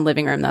you click on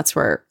living room, that's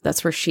where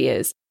she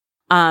is.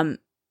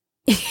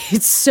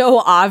 It's so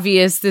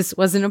obvious this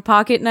wasn't a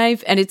pocket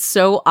knife, and it's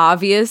so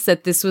obvious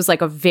that this was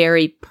like a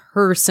very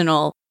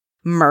personal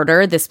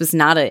murder. This was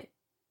not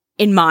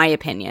in my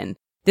opinion,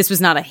 this was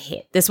not a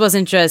hit. This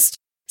wasn't just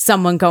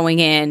someone going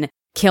in,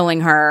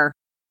 killing her,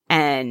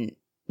 and,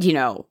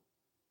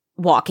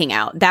 walking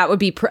out. That would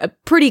be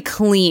pretty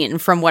clean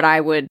from what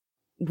I would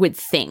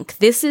think.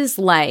 This is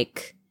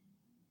like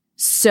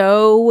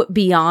so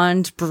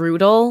beyond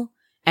brutal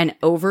and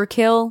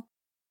overkill.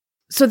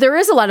 So there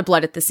is a lot of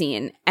blood at the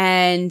scene,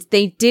 and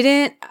they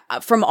didn't,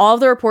 from all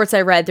the reports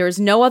I read, there's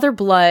no other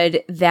blood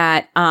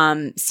that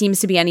seems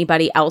to be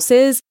anybody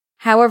else's.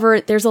 However,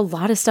 there's a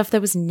lot of stuff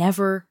that was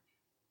never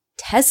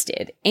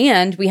tested.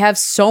 And we have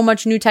so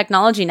much new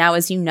technology now,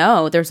 as you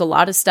know, there's a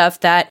lot of stuff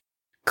that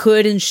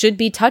could and should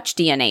be touch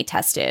DNA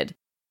tested.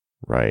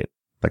 Right.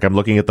 Like I'm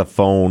looking at the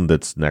phone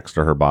that's next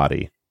to her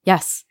body.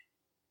 Yes.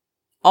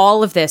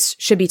 All of this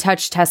should be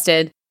touch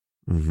tested.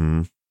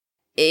 Mm-hmm.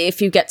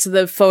 If you get to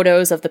the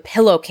photos of the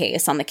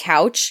pillowcase on the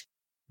couch,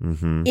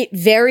 mm-hmm. It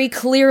very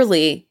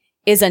clearly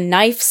is a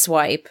knife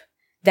swipe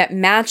that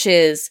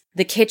matches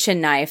the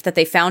kitchen knife that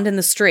they found in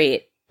the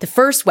street. The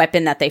first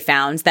weapon that they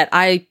found that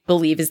I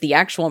believe is the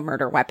actual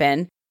murder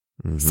weapon.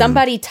 Mm-hmm.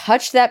 Somebody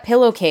touched that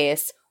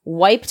pillowcase,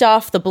 wiped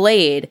off the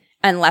blade,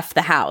 and left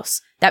the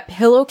house. That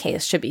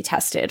pillowcase should be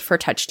tested for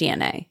touch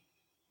DNA.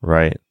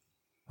 Right.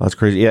 That's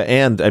crazy. Yeah.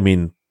 And I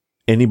mean,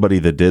 anybody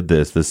that did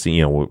this,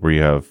 where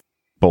you have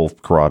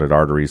both carotid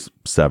arteries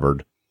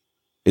severed,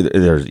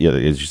 there's,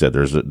 as you said,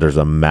 there's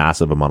a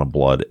massive amount of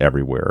blood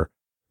everywhere.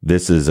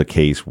 This is a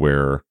case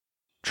where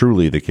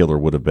truly the killer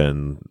would have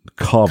been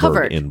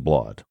covered in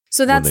blood.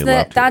 So that's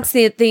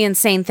the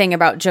insane thing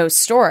about Joe's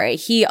story.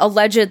 He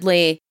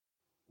allegedly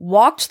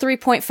walked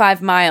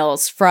 3.5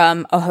 miles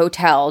from a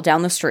hotel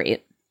down the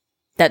street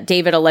that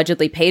David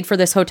allegedly paid for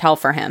this hotel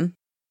for him,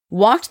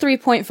 walked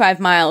 3.5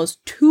 miles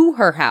to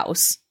her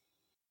house,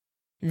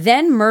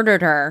 then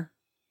murdered her,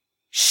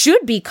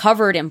 should be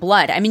covered in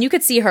blood. I mean, you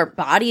could see her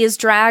body is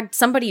dragged.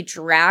 Somebody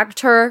dragged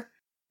her.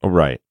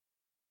 Right.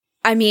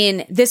 I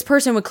mean, this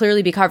person would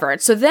clearly be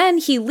covered. So then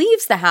he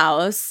leaves the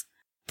house,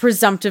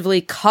 presumptively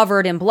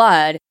covered in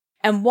blood,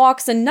 and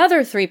walks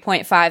another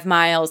 3.5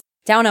 miles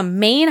down a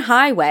main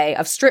highway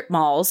of strip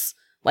malls.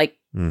 Like,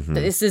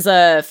 This is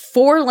a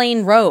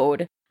 4-lane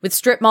road with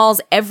strip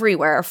malls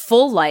everywhere,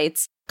 full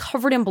lights,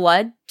 covered in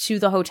blood to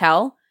the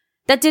hotel.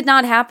 That did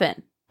not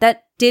happen.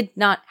 That did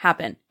not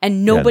happen.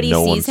 And nobody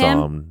sees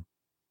him.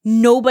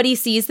 Nobody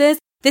sees this.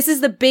 This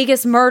is the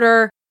biggest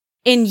murder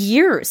in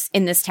years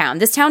in this town.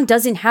 This town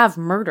doesn't have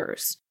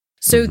murders.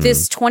 So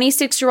this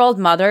 26-year-old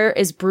mother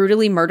is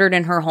brutally murdered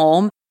in her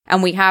home.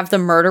 And we have the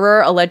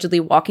murderer allegedly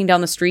walking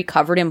down the street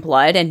covered in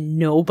blood, and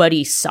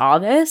nobody saw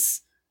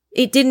this.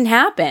 It didn't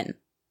happen.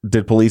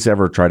 Did police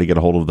ever try to get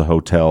a hold of the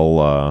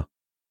hotel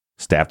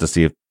staff to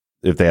see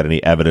if they had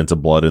any evidence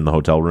of blood in the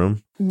hotel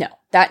room? No,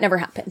 that never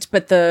happened.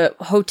 But the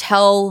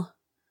hotel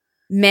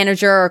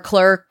manager or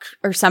clerk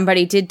or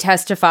somebody did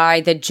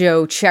testify that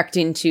Joe checked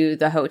into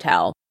the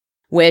hotel,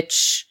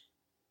 which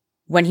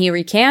when he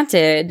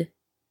recanted,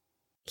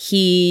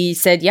 he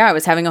said, yeah, I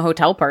was having a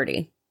hotel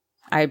party.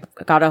 I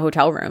got a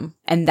hotel room.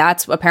 And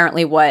that's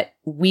apparently what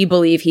we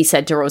believe he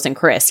said to Rose and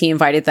Chris. He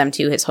invited them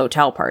to his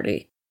hotel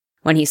party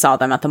when he saw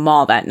them at the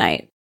mall that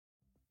night.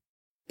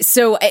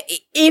 So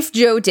if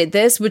Joe did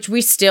this, which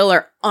we still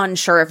are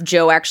unsure if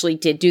Joe actually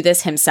did do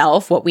this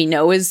himself, what we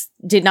know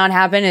did not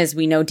happen is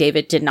we know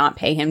David did not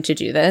pay him to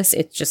do this.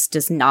 It just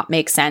does not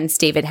make sense.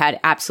 David had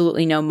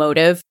absolutely no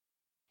motive.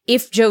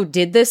 If Joe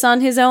did this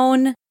on his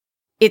own,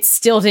 it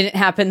still didn't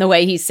happen the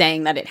way he's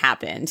saying that it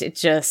happened. It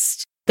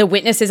just, the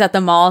witnesses at the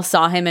mall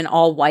saw him in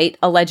all white,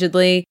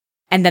 allegedly.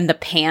 And then the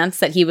pants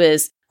that he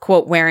was,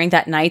 quote, wearing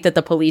that night that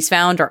the police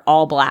found are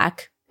all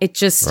black. It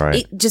just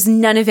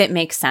none of it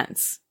makes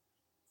sense.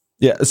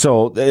 Yeah.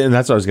 So, and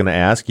that's what I was going to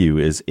ask you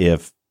is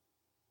if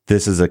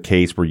this is a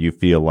case where you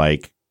feel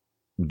like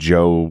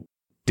Joe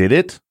did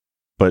it,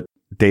 but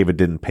David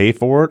didn't pay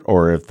for it,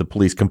 or if the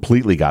police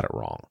completely got it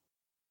wrong.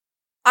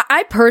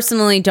 I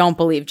personally don't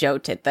believe Joe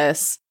did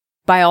this.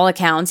 By all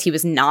accounts, he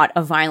was not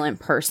a violent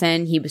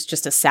person. He was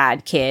just a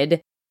sad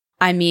kid.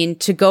 I mean,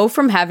 to go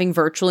from having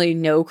virtually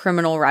no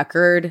criminal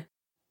record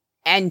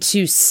and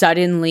to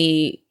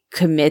suddenly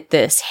commit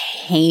this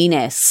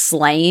heinous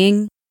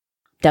slaying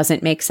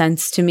doesn't make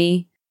sense to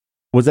me.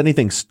 Was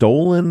anything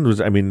stolen?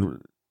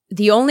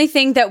 The only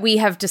thing that we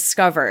have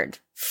discovered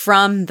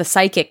from the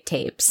psychic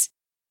tapes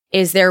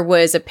is there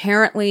was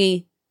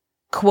apparently,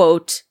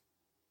 quote,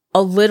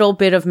 a little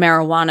bit of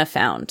marijuana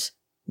found.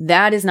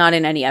 That is not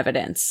in any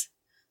evidence.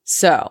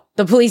 So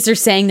the police are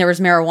saying there was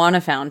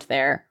marijuana found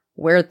there.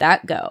 Where'd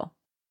that go?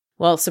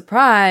 Well,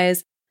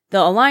 surprise, the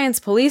Alliance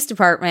Police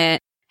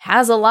Department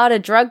has a lot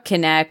of drug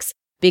connects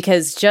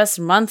because just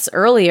months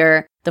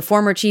earlier, the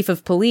former chief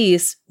of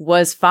police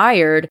was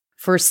fired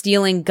for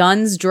stealing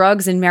guns,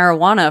 drugs, and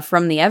marijuana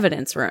from the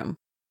evidence room.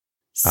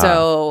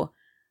 So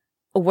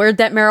where'd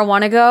that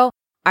marijuana go?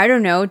 I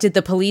don't know. Did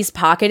the police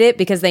pocket it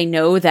because they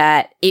know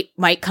that it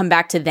might come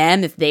back to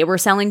them if they were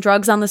selling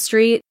drugs on the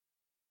street?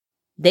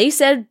 They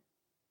said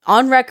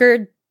on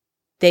record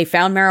they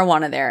found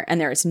marijuana there,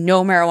 and there is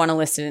no marijuana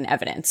listed in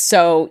evidence.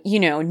 So,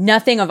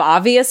 nothing of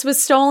obvious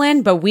was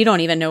stolen, but we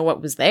don't even know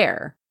what was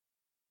there.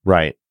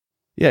 Right.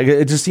 Yeah,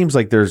 it just seems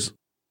like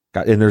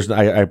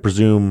I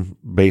presume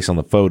based on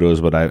the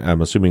photos, but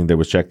I'm assuming there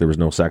was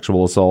no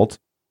sexual assault.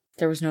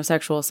 There was no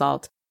sexual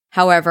assault.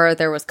 However,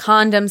 there was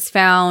condoms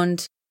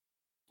found.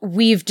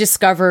 We've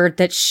discovered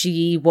that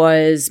she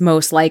was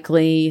most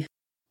likely,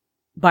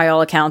 by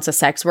all accounts, a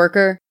sex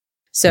worker.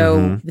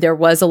 So there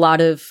was a lot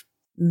of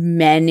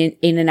men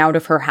in and out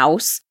of her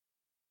house.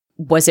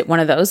 Was it one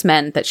of those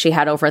men that she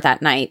had over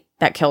that night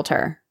that killed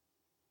her?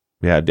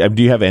 Yeah.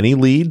 Do you have any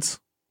leads?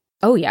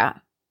 Oh, yeah.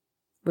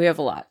 We have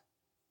a lot.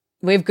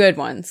 We have good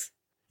ones.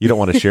 You don't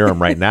want to share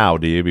them right now,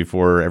 do you?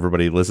 Before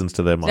everybody listens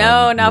to them?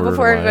 No, not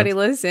before everybody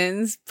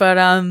listens. But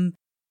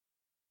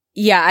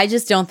yeah, I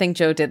just don't think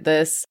Joe did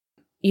this.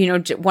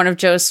 One of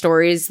Joe's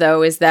stories,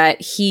 though, is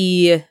that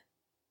he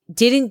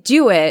didn't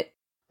do it,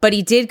 but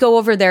he did go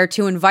over there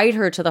to invite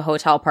her to the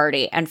hotel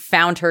party and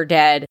found her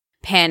dead,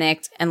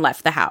 panicked, and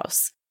left the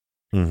house.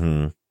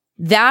 Mm-hmm.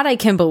 That I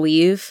can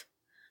believe.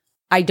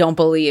 I don't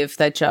believe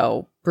that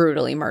Joe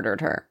brutally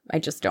murdered her. I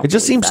just don't. It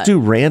just seems too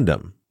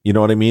random. You know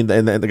what I mean?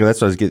 And that's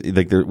what I was getting,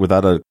 like,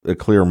 without a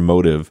clear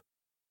motive.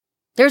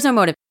 There's no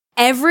motive.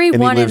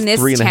 Everyone in this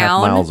 3.5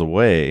 town, miles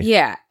away.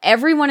 Yeah,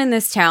 everyone in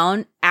this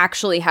town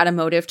actually had a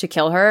motive to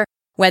kill her,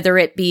 whether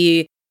it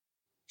be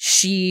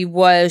she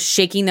was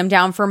shaking them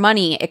down for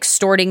money,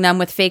 extorting them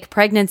with fake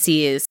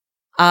pregnancies.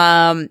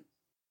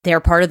 They're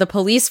part of the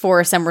police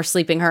force and were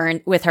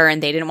sleeping with her,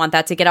 and they didn't want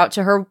that to get out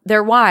to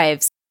their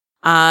wives.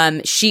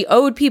 She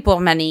owed people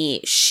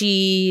money.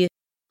 She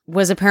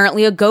was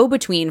apparently a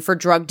go-between for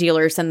drug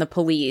dealers and the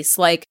police.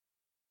 Like,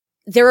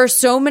 there are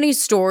so many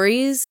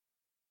stories.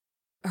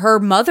 Her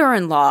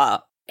mother-in-law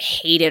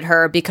hated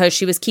her because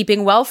she was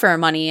keeping welfare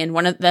money, and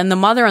then the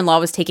mother-in-law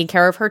was taking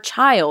care of her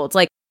child.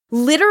 Like,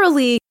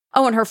 literally,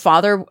 and her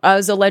father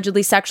was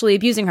allegedly sexually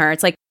abusing her.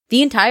 It's like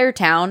the entire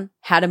town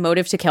had a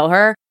motive to kill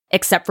her,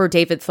 except for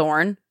David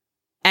Thorne.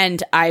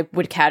 And I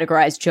would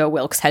categorize Joe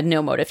Wilkes had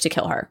no motive to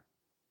kill her.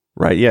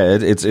 Right. Yeah.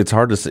 It's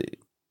hard to see.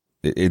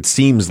 It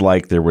seems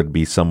like there would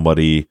be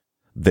somebody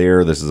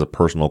there. This is a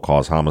personal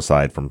cause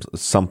homicide from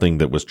something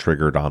that was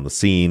triggered on the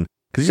scene.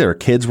 Because their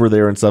kids were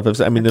there and stuff. If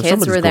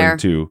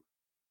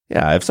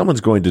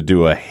someone's going to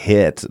do a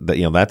hit,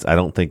 that I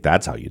don't think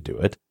that's how you do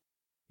it.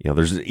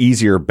 There's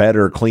easier,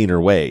 better, cleaner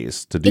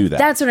ways to do that.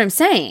 That's what I'm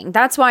saying.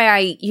 That's why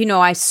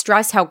I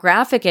stress how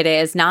graphic it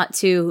is, not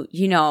to,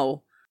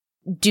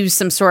 do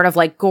some sort of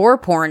like gore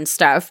porn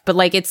stuff, but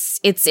like it's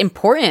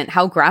important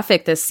how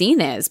graphic this scene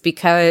is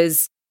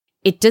because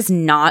it does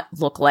not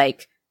look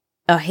like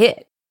a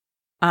hit.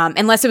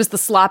 Unless it was the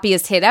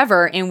sloppiest hit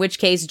ever, in which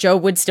case Joe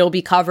would still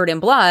be covered in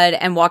blood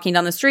and walking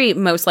down the street,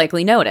 most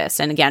likely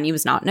noticed. And again, he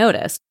was not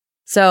noticed.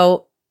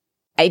 So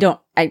I don't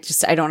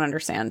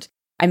understand.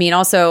 I mean,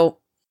 also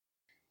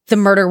the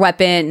murder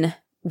weapon,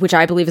 which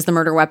I believe is the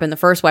murder weapon, the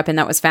first weapon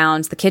that was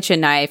found, the kitchen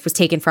knife, was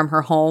taken from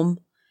her home.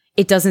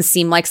 It doesn't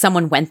seem like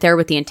someone went there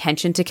with the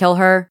intention to kill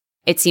her.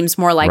 It seems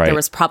more like there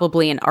was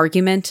probably an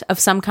argument of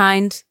some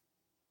kind.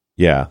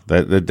 Yeah,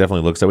 that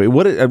definitely looks that way.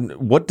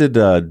 What did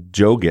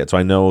Joe get? So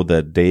I know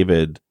that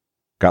David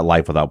got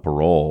life without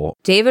parole.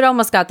 David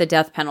almost got the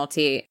death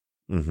penalty.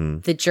 Mm-hmm.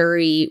 The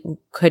jury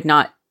could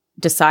not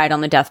decide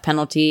on the death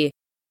penalty,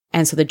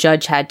 and so the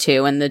judge had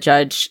to. And the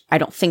judge, I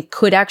don't think,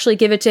 could actually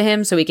give it to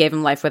him, so he gave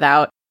him life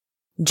without.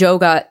 Joe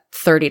got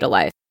 30 to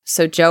life.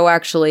 So Joe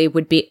actually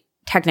would be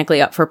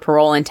technically up for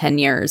parole in 10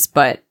 years,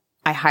 but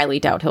I highly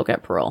doubt he'll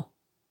get parole.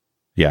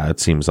 Yeah, it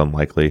seems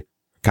unlikely.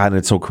 God, and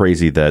it's so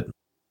crazy that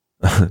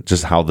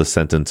just how the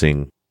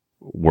sentencing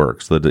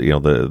works,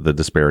 the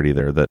disparity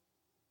there, that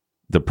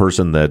the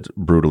person that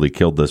brutally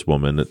killed this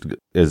woman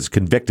is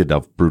convicted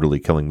of brutally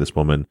killing this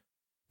woman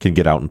can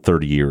get out in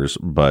 30 years,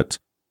 but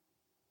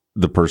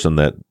the person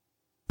that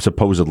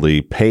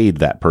supposedly paid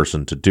that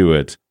person to do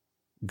it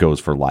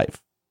goes for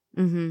life.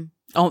 Mm-hmm.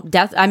 Oh,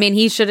 death. I mean,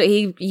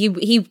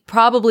 he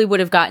probably would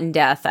have gotten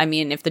death. I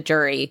mean, if the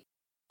jury,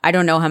 I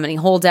don't know how many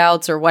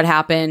holdouts or what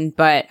happened,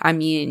 but I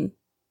mean,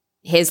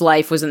 his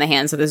life was in the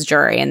hands of this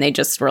jury, and they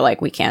just were like,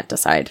 we can't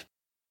decide,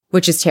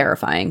 which is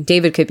terrifying.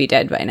 David could be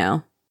dead by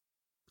now.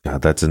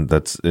 God, that's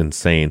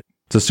insane.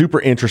 It's a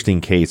super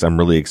interesting case. I'm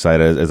really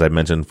excited. As I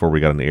mentioned before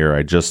we got on the air,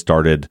 I just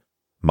started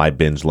my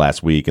binge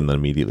last week and then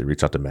immediately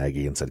reached out to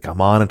Maggie and said,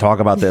 come on and talk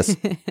about this.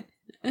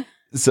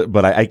 So,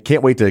 but I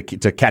can't wait to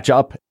catch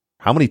up.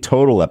 How many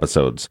total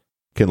episodes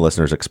can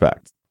listeners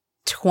expect?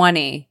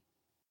 20.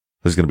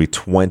 There's going to be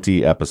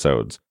 20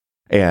 episodes.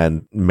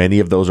 And many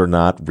of those are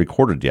not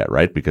recorded yet,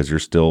 right? Because you're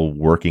still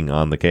working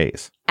on the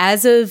case.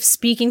 As of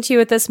speaking to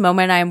you at this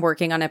moment, I am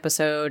working on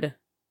episode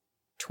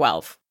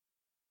 12.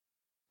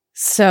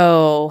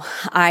 So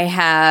I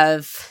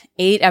have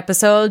 8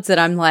 episodes that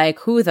I'm like,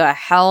 who the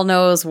hell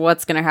knows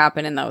what's going to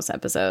happen in those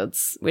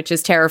episodes, which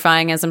is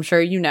terrifying, as I'm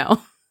sure you know.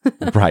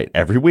 Right.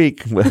 Every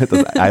week.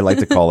 I like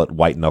to call it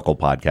white knuckle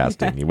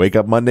podcasting. You wake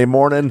up Monday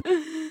morning.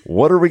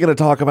 What are we going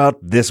to talk about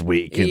this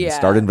week? And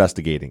start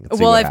investigating.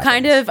 Well,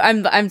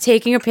 I'm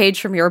taking a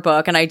page from your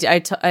book, and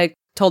I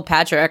told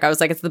Patrick, I was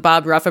like, it's the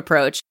Bob Ruff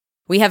approach.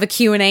 We have a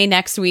Q&A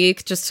next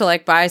week just to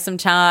like buy some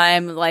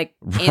time, like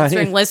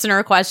answering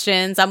listener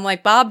questions. I'm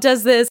like, Bob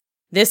does this.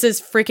 This is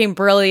freaking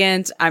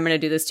brilliant. I'm going to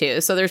do this too.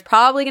 So there's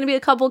probably going to be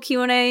a couple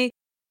Q&A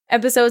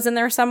episodes in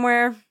there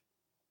somewhere.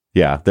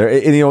 Yeah, there.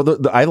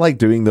 And, I like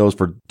doing those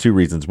for 2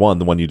 reasons. One,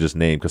 the one you just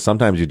named, because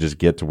sometimes you just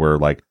get to where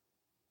like,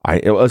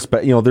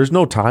 there's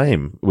no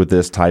time with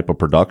this type of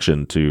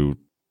production to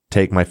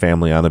take my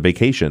family on a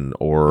vacation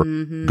or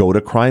go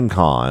to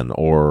CrimeCon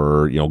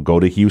or, go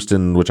to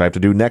Houston, which I have to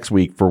do next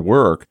week for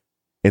work,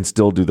 and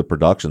still do the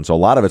production. So a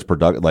lot of it's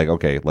like,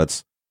 okay,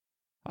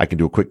 I can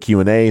do a quick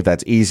Q&A.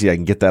 That's easy. I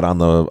can get that on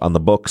the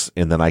books,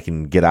 and then I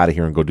can get out of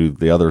here and go do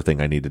the other thing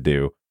I need to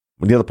do.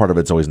 And the other part of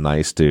it's always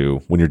nice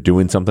to, when you're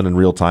doing something in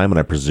real time, and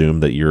I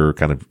presume that you're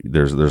kind of,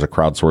 there's a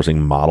crowdsourcing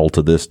model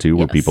to this too,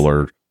 where people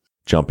are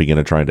jumping in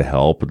and trying to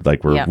help,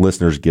 like where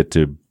listeners get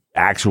to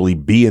actually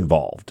be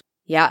involved.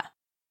 Yeah.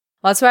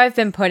 Well, that's why I've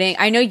been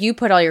I know you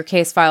put all your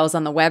case files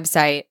on the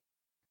website.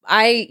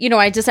 I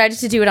decided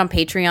to do it on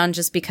Patreon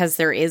just because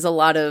there is a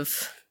lot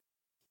of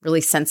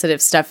really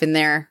sensitive stuff in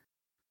there.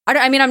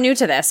 I'm new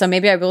to this, so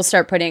maybe I will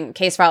start putting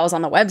case files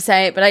on the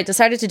website, but I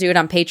decided to do it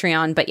on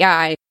Patreon. But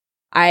yeah,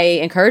 I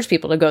encourage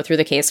people to go through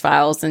the case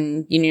files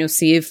and,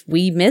 see if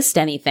we missed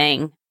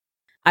anything.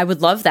 I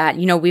would love that.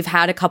 We've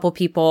had a couple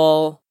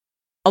people,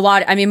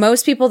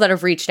 most people that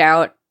have reached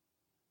out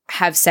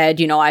have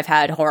said, I've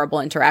had horrible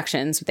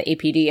interactions with the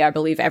APD. I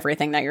believe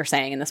everything that you're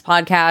saying in this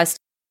podcast.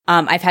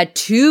 I've had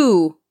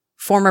 2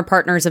 former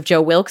partners of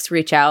Joe Wilkes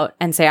reach out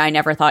and say, I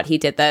never thought he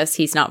did this.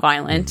 He's not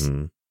violent.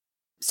 Mm-hmm.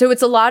 So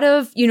it's a lot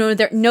of,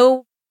 there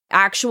no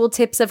actual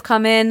tips have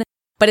come in,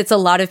 but it's a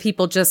lot of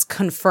people just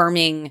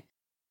confirming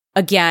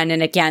again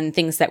and again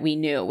things that we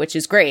knew, which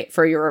is great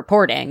for your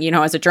reporting.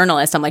 As a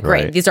journalist, I'm like,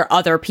 great. These are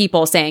other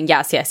people saying,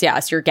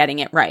 yes, you're getting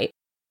it right.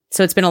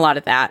 So it's been a lot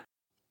of that.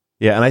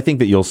 Yeah, and I think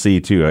that you'll see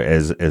too,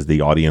 as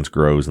the audience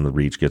grows and the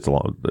reach gets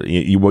along,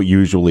 what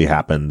usually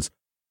happens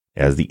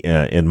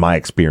in my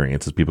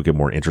experience, as people get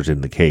more interested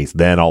in the case,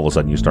 then all of a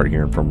sudden you start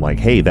hearing from like,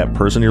 hey, that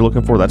person you're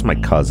looking for, that's my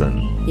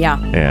cousin. Yeah.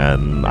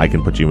 And I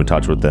can put you in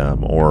touch with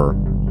them, or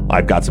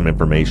I've got some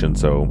information.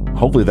 So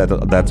hopefully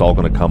that's all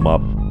going to come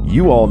up.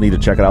 You all need to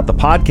check it out. The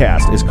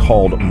podcast is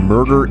called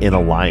Murder in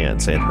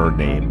Alliance, and her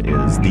name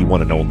is the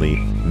one and only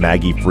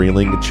Maggie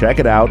Freleng. Check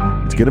it out.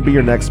 It's going to be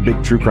your next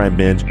big true crime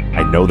binge.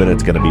 I know that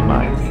it's going to be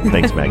mine.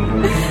 Thanks,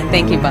 Maggie.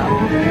 Thank you, Bob.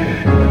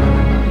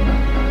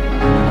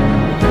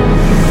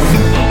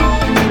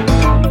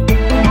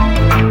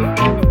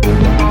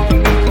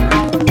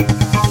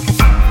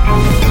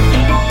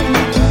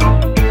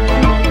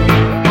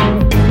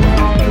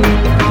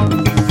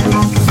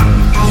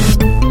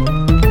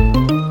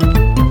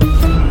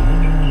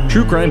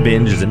 True Crime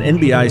Binge is an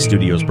NBI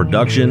Studios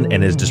production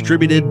and is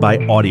distributed by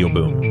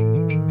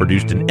Audioboom.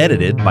 Produced and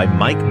edited by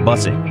Mike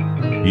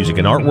Bussing. Music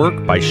and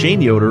artwork by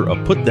Shane Yoder of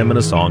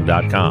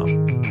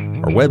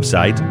PutThemInASong.com. Our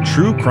website,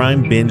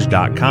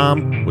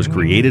 TrueCrimeBinge.com, was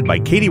created by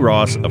Katie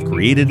Ross of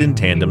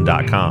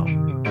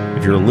CreatedInTandem.com.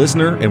 If you're a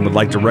listener and would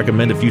like to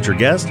recommend a future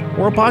guest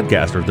or a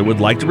podcaster that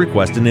would like to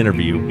request an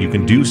interview, you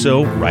can do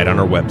so right on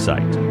our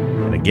website.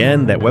 And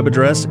again, that web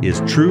address is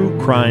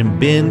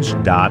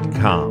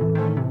TrueCrimeBinge.com.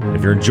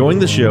 If you're enjoying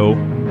the show,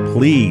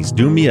 please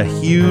do me a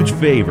huge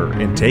favor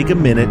and take a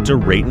minute to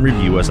rate and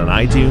review us on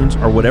iTunes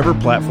or whatever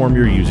platform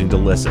you're using to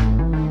listen.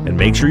 And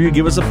make sure you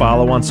give us a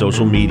follow on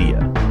social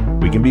media.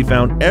 We can be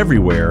found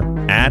everywhere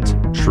at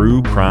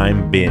True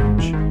Crime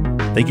Binge.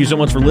 Thank you so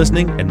much for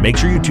listening, and make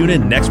sure you tune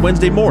in next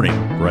Wednesday morning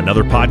for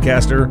another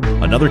podcaster,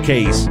 another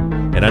case,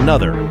 and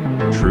another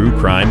True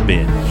Crime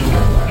Binge.